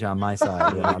stage on my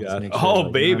side.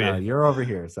 Baby, you're over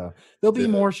here. So there'll be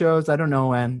more shows. I don't know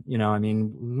when. I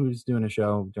mean, who's doing a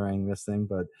show during this thing?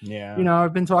 But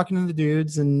I've been talking to the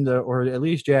dudes, and or at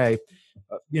least Jay.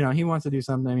 He wants to do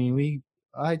something. I mean,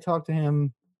 I talk to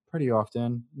him pretty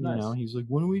often. He's like,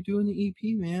 when are we doing the EP,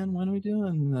 man? When are we doing?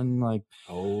 And then like,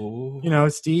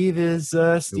 Steve is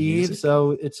Steve,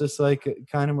 so it's just like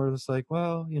kind of we're just like,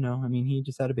 well, I mean, he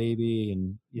just had a baby,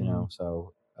 and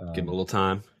so give him a little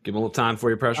time for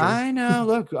your pressure. I know.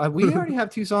 Look, we already have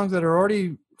 2 songs that are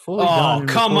already fully done. Oh,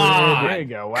 come on! There you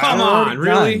go. Wow. Come on,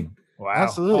 really? Done. Wow.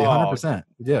 Absolutely, 100%.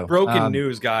 We do. Broken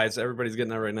news, guys. Everybody's getting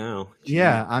that right now.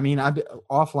 Yeah, I mean,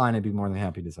 offline, I'd be more than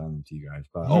happy to send them to you guys.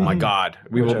 But oh my God,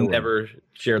 we will never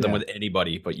share them with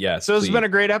anybody. But yes, so it's been a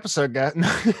great episode, guys.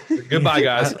 Goodbye,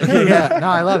 guys. Yeah, no,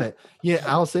 I love it. Yeah,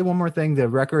 I'll say one more thing. The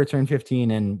record turned 15,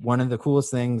 and one of the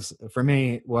coolest things for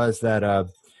me was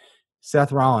that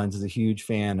Seth Rollins is a huge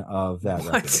fan of that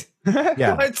record.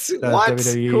 Yeah, what?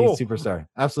 WWE superstar.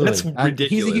 Absolutely, that's ridiculous.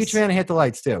 He's a huge fan of Hit the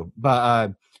Lights too.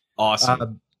 But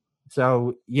awesome.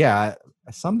 So yeah,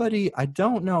 somebody, I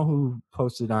don't know who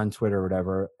posted on Twitter or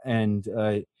whatever, and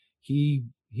he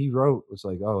wrote, was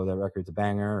like, oh, that record's a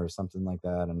banger or something like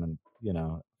that. And then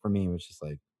for me, it was just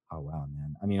like, oh wow,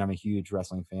 man. I mean, I'm a huge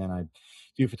wrestling fan. I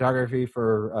do photography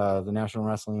for the National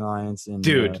Wrestling Alliance. And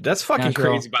dude, that's fucking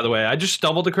crazy. By the way, I just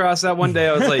stumbled across that one day.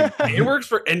 I was like, it works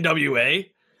for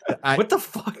NWA. What the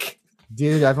fuck?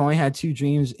 Dude, I've only had 2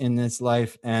 dreams in this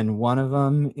life, and one of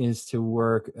them is to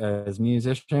work as a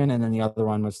musician, and then the other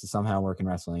one was to somehow work in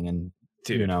wrestling. And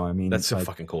dude, I mean, that's so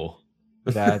fucking cool.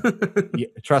 That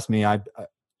trust me,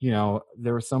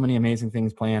 there were so many amazing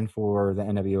things planned for the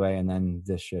NWA, and then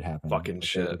this shit happened. Fucking Like,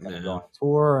 shit, they were gonna man. go on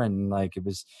tour, and like it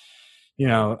was,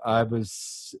 I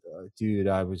was, dude,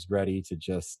 I was ready to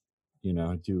just,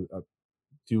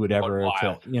 do whatever.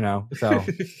 So,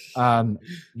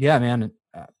 yeah, man.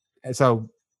 So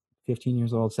 15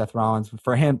 years old, Seth Rollins,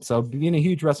 for him. So being a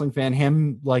huge wrestling fan,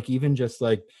 him like even just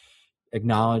like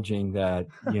acknowledging that,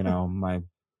 my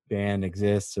band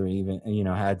exists, or even,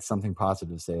 had something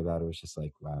positive to say about it, was just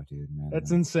like, wow, dude, man.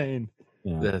 That's insane.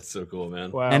 That's so cool,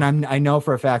 man. Wow. And I know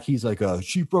for a fact he's like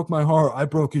she broke my heart, I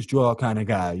broke his jaw kind of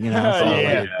guy, So,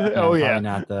 Yeah. probably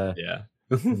not the Yeah.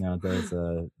 there's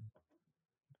a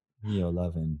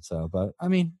loving. So, but I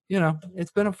mean,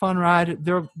 it's been a fun ride.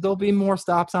 There'll be more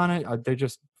stops on it. They're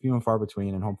just few and far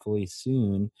between, and hopefully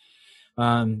soon,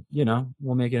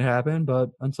 we'll make it happen.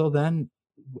 But until then,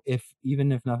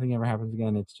 even if nothing ever happens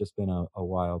again, it's just been a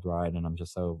wild ride, and I'm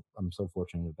so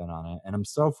fortunate to have been on it, and I'm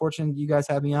so fortunate you guys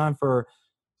had me on for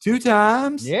 2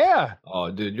 times. Yeah. Oh,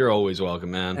 dude, you're always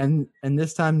welcome, man. And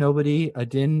this time I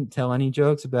didn't tell any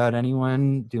jokes about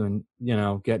anyone doing,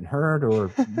 getting hurt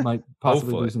or might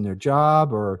possibly losing their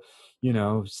job or,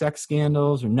 sex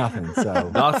scandals or nothing. So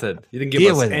nothing. You didn't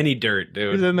give us any dirt,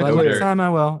 dude. Next time I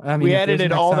will. I mean, we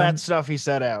edited all that stuff he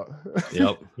said out.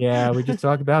 Yep. Yeah, we just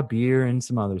talked about beer and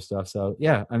some other stuff. So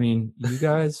yeah, I mean, you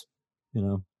guys,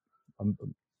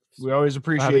 we always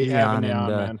appreciate having you on,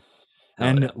 man.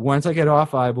 And once I get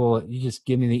off, you just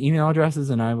give me the email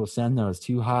addresses, and I will send those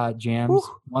 2 hot jams. Woo.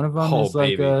 One of them is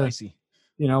like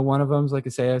one of them's like a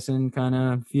Seosin kind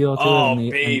of feel to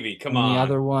it. And come on. The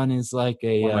other one is like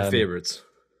one of my favorites.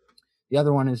 The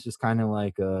other one is just kind of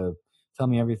like a tell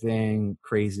me everything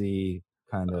crazy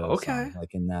kind of song,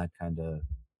 like in that kind of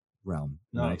realm.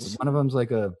 Nice. One of them's like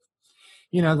a,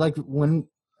 like when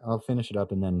I'll finish it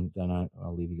up and then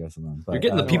I'll leave you guys alone. But, you're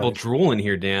getting the people drooling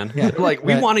here, Dan. Yeah, they're like,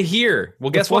 we want to hear. Well,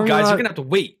 guess what, guys? You're gonna have to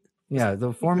wait. Yeah,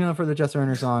 the formula for the Jess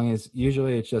Turner song is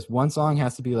usually it's just one song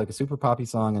has to be like a super poppy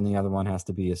song, and the other one has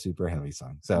to be a super heavy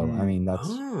song. So I mean, that's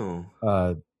that's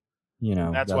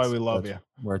why we love you.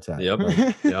 Where it's at. Yep.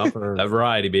 Yep. That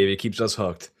variety, baby, keeps us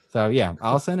hooked. So yeah,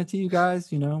 I'll send it to you guys,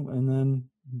 and then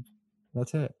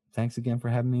that's it. Thanks again for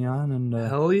having me on. And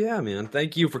hell yeah, man!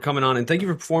 Thank you for coming on, and thank you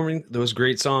for performing those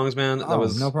great songs, man. That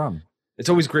was no problem. It's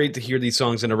always great to hear these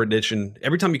songs in a rendition.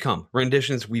 Every time you come,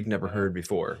 renditions we've never heard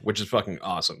before, which is fucking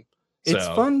awesome. It's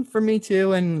fun for me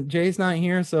too, and Jay's not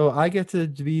here, so I get to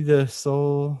be the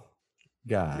sole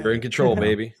guy. You're in control,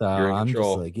 baby. So You're in I'm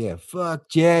control. just like, yeah, fuck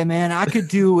Jay, man. I could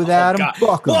do without him.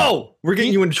 Fuck him. Whoa, we're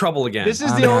getting you into trouble again. This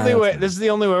is the only way. This is the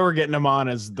only way we're getting him on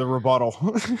is the rebuttal.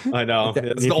 I know.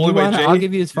 It's the only way. I'll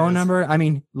give you his phone number. I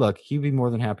mean, look, he'd be more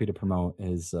than happy to promote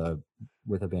his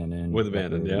with Abandon,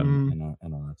 yeah,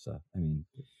 and all that stuff. I mean,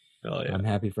 hell yeah. I'm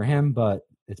happy for him, but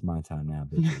it's my time now,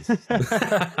 bitches.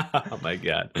 Oh my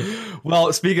god.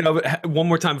 Well, speaking of it, one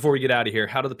more time before we get out of here,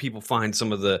 how do the people find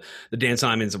some of the Dan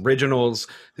Simons originals?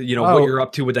 What you're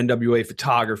up to with NWA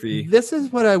photography? This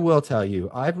is what I will tell you.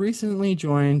 I've recently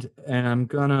joined, and I'm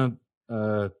gonna.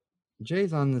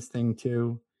 Jay's on this thing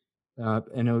too,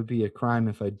 and it would be a crime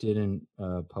if I didn't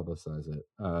publicize it.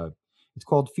 It's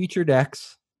called Featured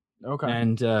X. Okay.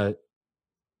 And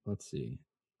let's see,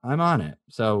 I'm on it.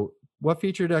 So what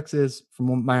Featured X is,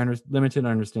 from my limited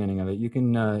understanding of it, you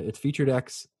can it's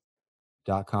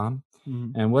featuredx.com.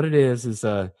 And what it is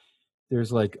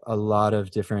there's like a lot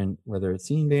of different, whether it's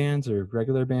scene bands or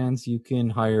regular bands, you can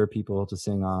hire people to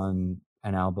sing on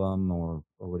an album or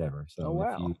whatever. So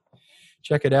if you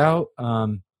check it out,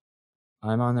 I'm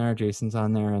on there, Jason's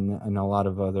on there, and a lot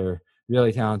of other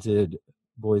really talented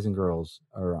boys and girls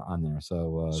are on there.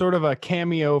 So sort of a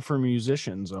cameo for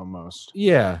musicians almost.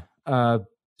 Yeah.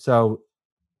 So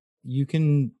you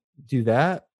can do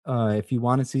that. If you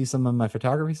want to see some of my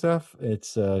photography stuff,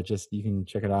 it's just, you can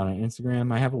check it out on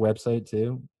Instagram. I have a website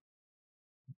too.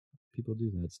 People do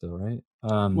that still, right?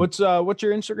 What's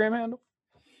your Instagram handle?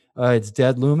 It's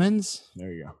Dead Lumens.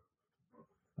 There you go.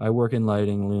 I work in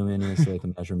lighting. Lumen is like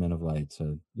a measurement of light.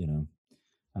 So,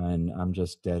 and I'm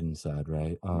just dead inside,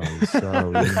 right? Oh,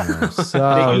 so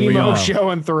the emo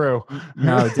showing through.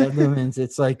 No, Dead Lumens.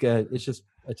 It's like it's just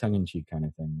a tongue-in-cheek kind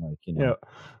of thing. Like,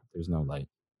 there's no light.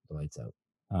 The light's out.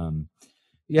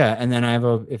 Yeah, and then I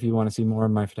have if you want to see more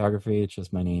of my photography, it's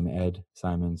just my name, Ed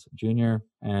Simons Jr.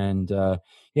 And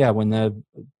when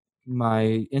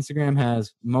my Instagram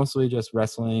has mostly just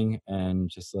wrestling and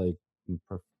just like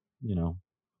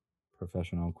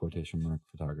professional quotation mark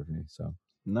photography. So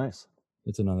nice.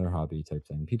 It's another hobby type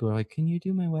thing. People are like, "Can you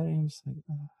do my wedding?" I'm just like,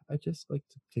 I just like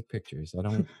to take pictures. I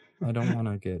don't want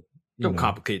to get Don't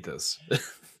complicate this.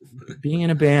 being in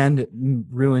a band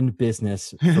ruined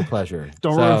business for pleasure.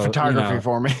 Don't ruin photography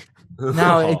for me.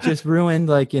 No, it just ruined,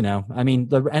 like, I mean,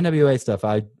 the NWA stuff,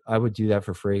 I would do that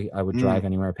for free. I would drive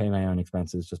anywhere, pay my own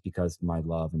expenses, just because of my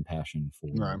love and passion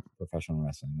for professional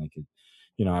wrestling. Like,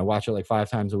 I watch it like 5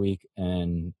 times a week,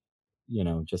 and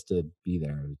just to be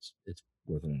there, it's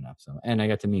worth it enough. So, and I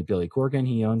got to meet Billy Corgan.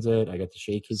 He owns it. I got to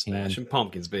shake his hand. Smashing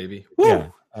Pumpkins, baby. Yeah,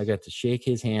 I got to shake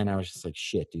his hand. I was just like,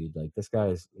 shit, dude. Like, this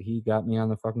he got me on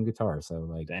the fucking guitar. So,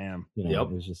 like, damn,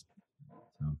 it was just.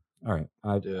 All right,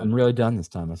 I'm really done this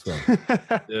time, I swear.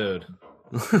 Dude.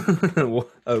 Well,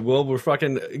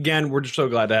 we're just so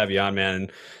glad to have you on, man,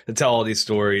 and to tell all these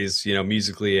stories,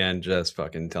 musically and just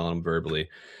fucking telling them verbally.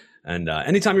 And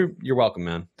anytime you're welcome,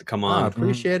 man, to come on. I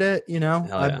appreciate it.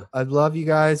 Yeah. I love you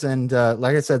guys, and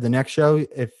like I said, the next show,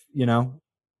 if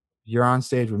you're on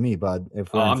stage with me, bud.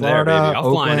 If we're in Florida, there, baby. I'm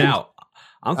Oakland, flying out.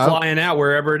 I'm flying out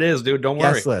wherever it is, dude. Don't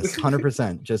worry. Guest list,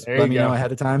 100%. Just let me know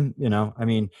ahead of time. I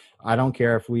mean, I don't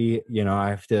care if we, I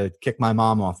have to kick my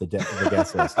mom off the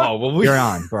guest list. Oh, well, you're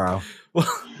on, bro. Well,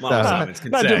 Mama Simons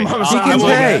can say. She can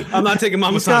pay. I'm not taking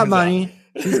Mama She's Simons. Got money.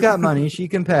 She's got money. She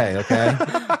can pay. Okay.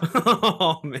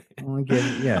 Oh man.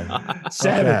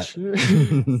 Savage.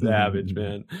 Savage,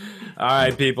 man. All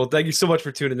right, people. Thank you so much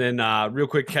for tuning in. Real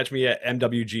quick, catch me at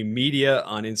MWG Media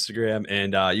on Instagram,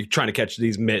 and you're trying to catch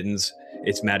these mittens.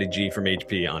 It's Matty G from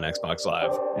HP on Xbox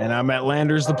Live. And I'm at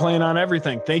Landers, the plane on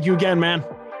everything. Thank you again, man.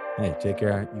 Hey, take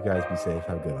care. You guys be safe.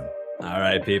 Have a good one. All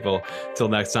right, people. Till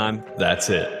next time, that's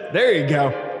it. There you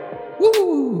go.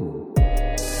 Woo!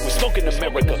 We're smoking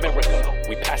America.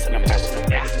 We passing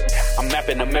America. I'm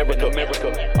mapping America.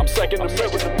 I'm psyching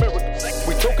America.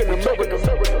 We talking America.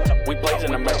 We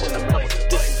blazing America.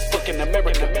 This is fucking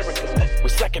America. We're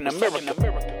second America.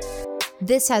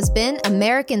 This has been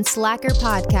American Slacker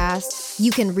Podcast.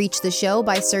 You can reach the show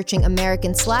by searching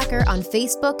American Slacker on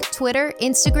Facebook, Twitter,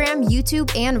 Instagram,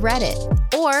 YouTube, and Reddit.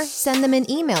 Or send them an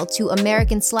email to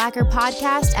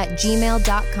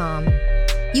americanslackerpodcast@gmail.com.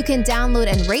 You can download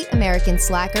and rate American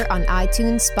Slacker on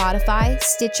iTunes, Spotify,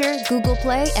 Stitcher, Google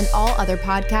Play, and all other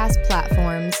podcast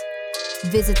platforms.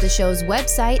 Visit the show's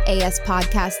website,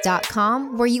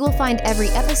 aspodcast.com, where you will find every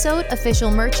episode,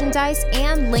 official merchandise,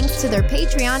 and links to their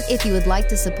Patreon if you would like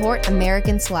to support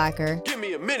American Slacker. Give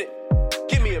me a minute.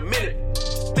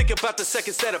 Think about the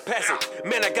seconds that are passing.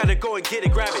 Man, I gotta go and get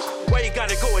it, grab it. Why you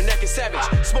gotta go and act savage?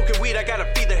 Smoking weed, I gotta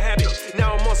feed the habit.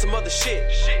 Now I'm on some other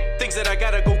shit. Things that I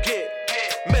gotta go get.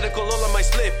 Medical all on my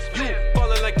slip. You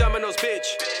falling like dominoes,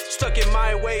 bitch. Stuck in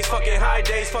my ways, fucking high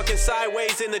days, fucking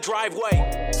sideways in the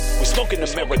driveway. We smoking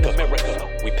America.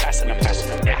 We passing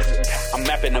America. I'm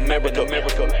mapping America.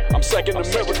 I'm psyching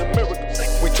America.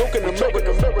 We talking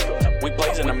America. We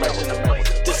blazing America.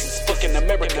 This is fucking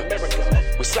America.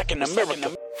 We're second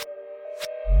America.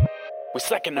 We're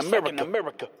second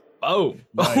America. Oh,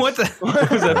 nice. What the?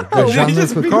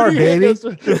 Jean-Luc Picard, baby.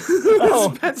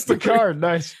 That's the card.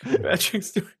 Nice.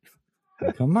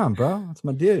 Come on, bro. That's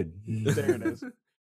my dude. There it is.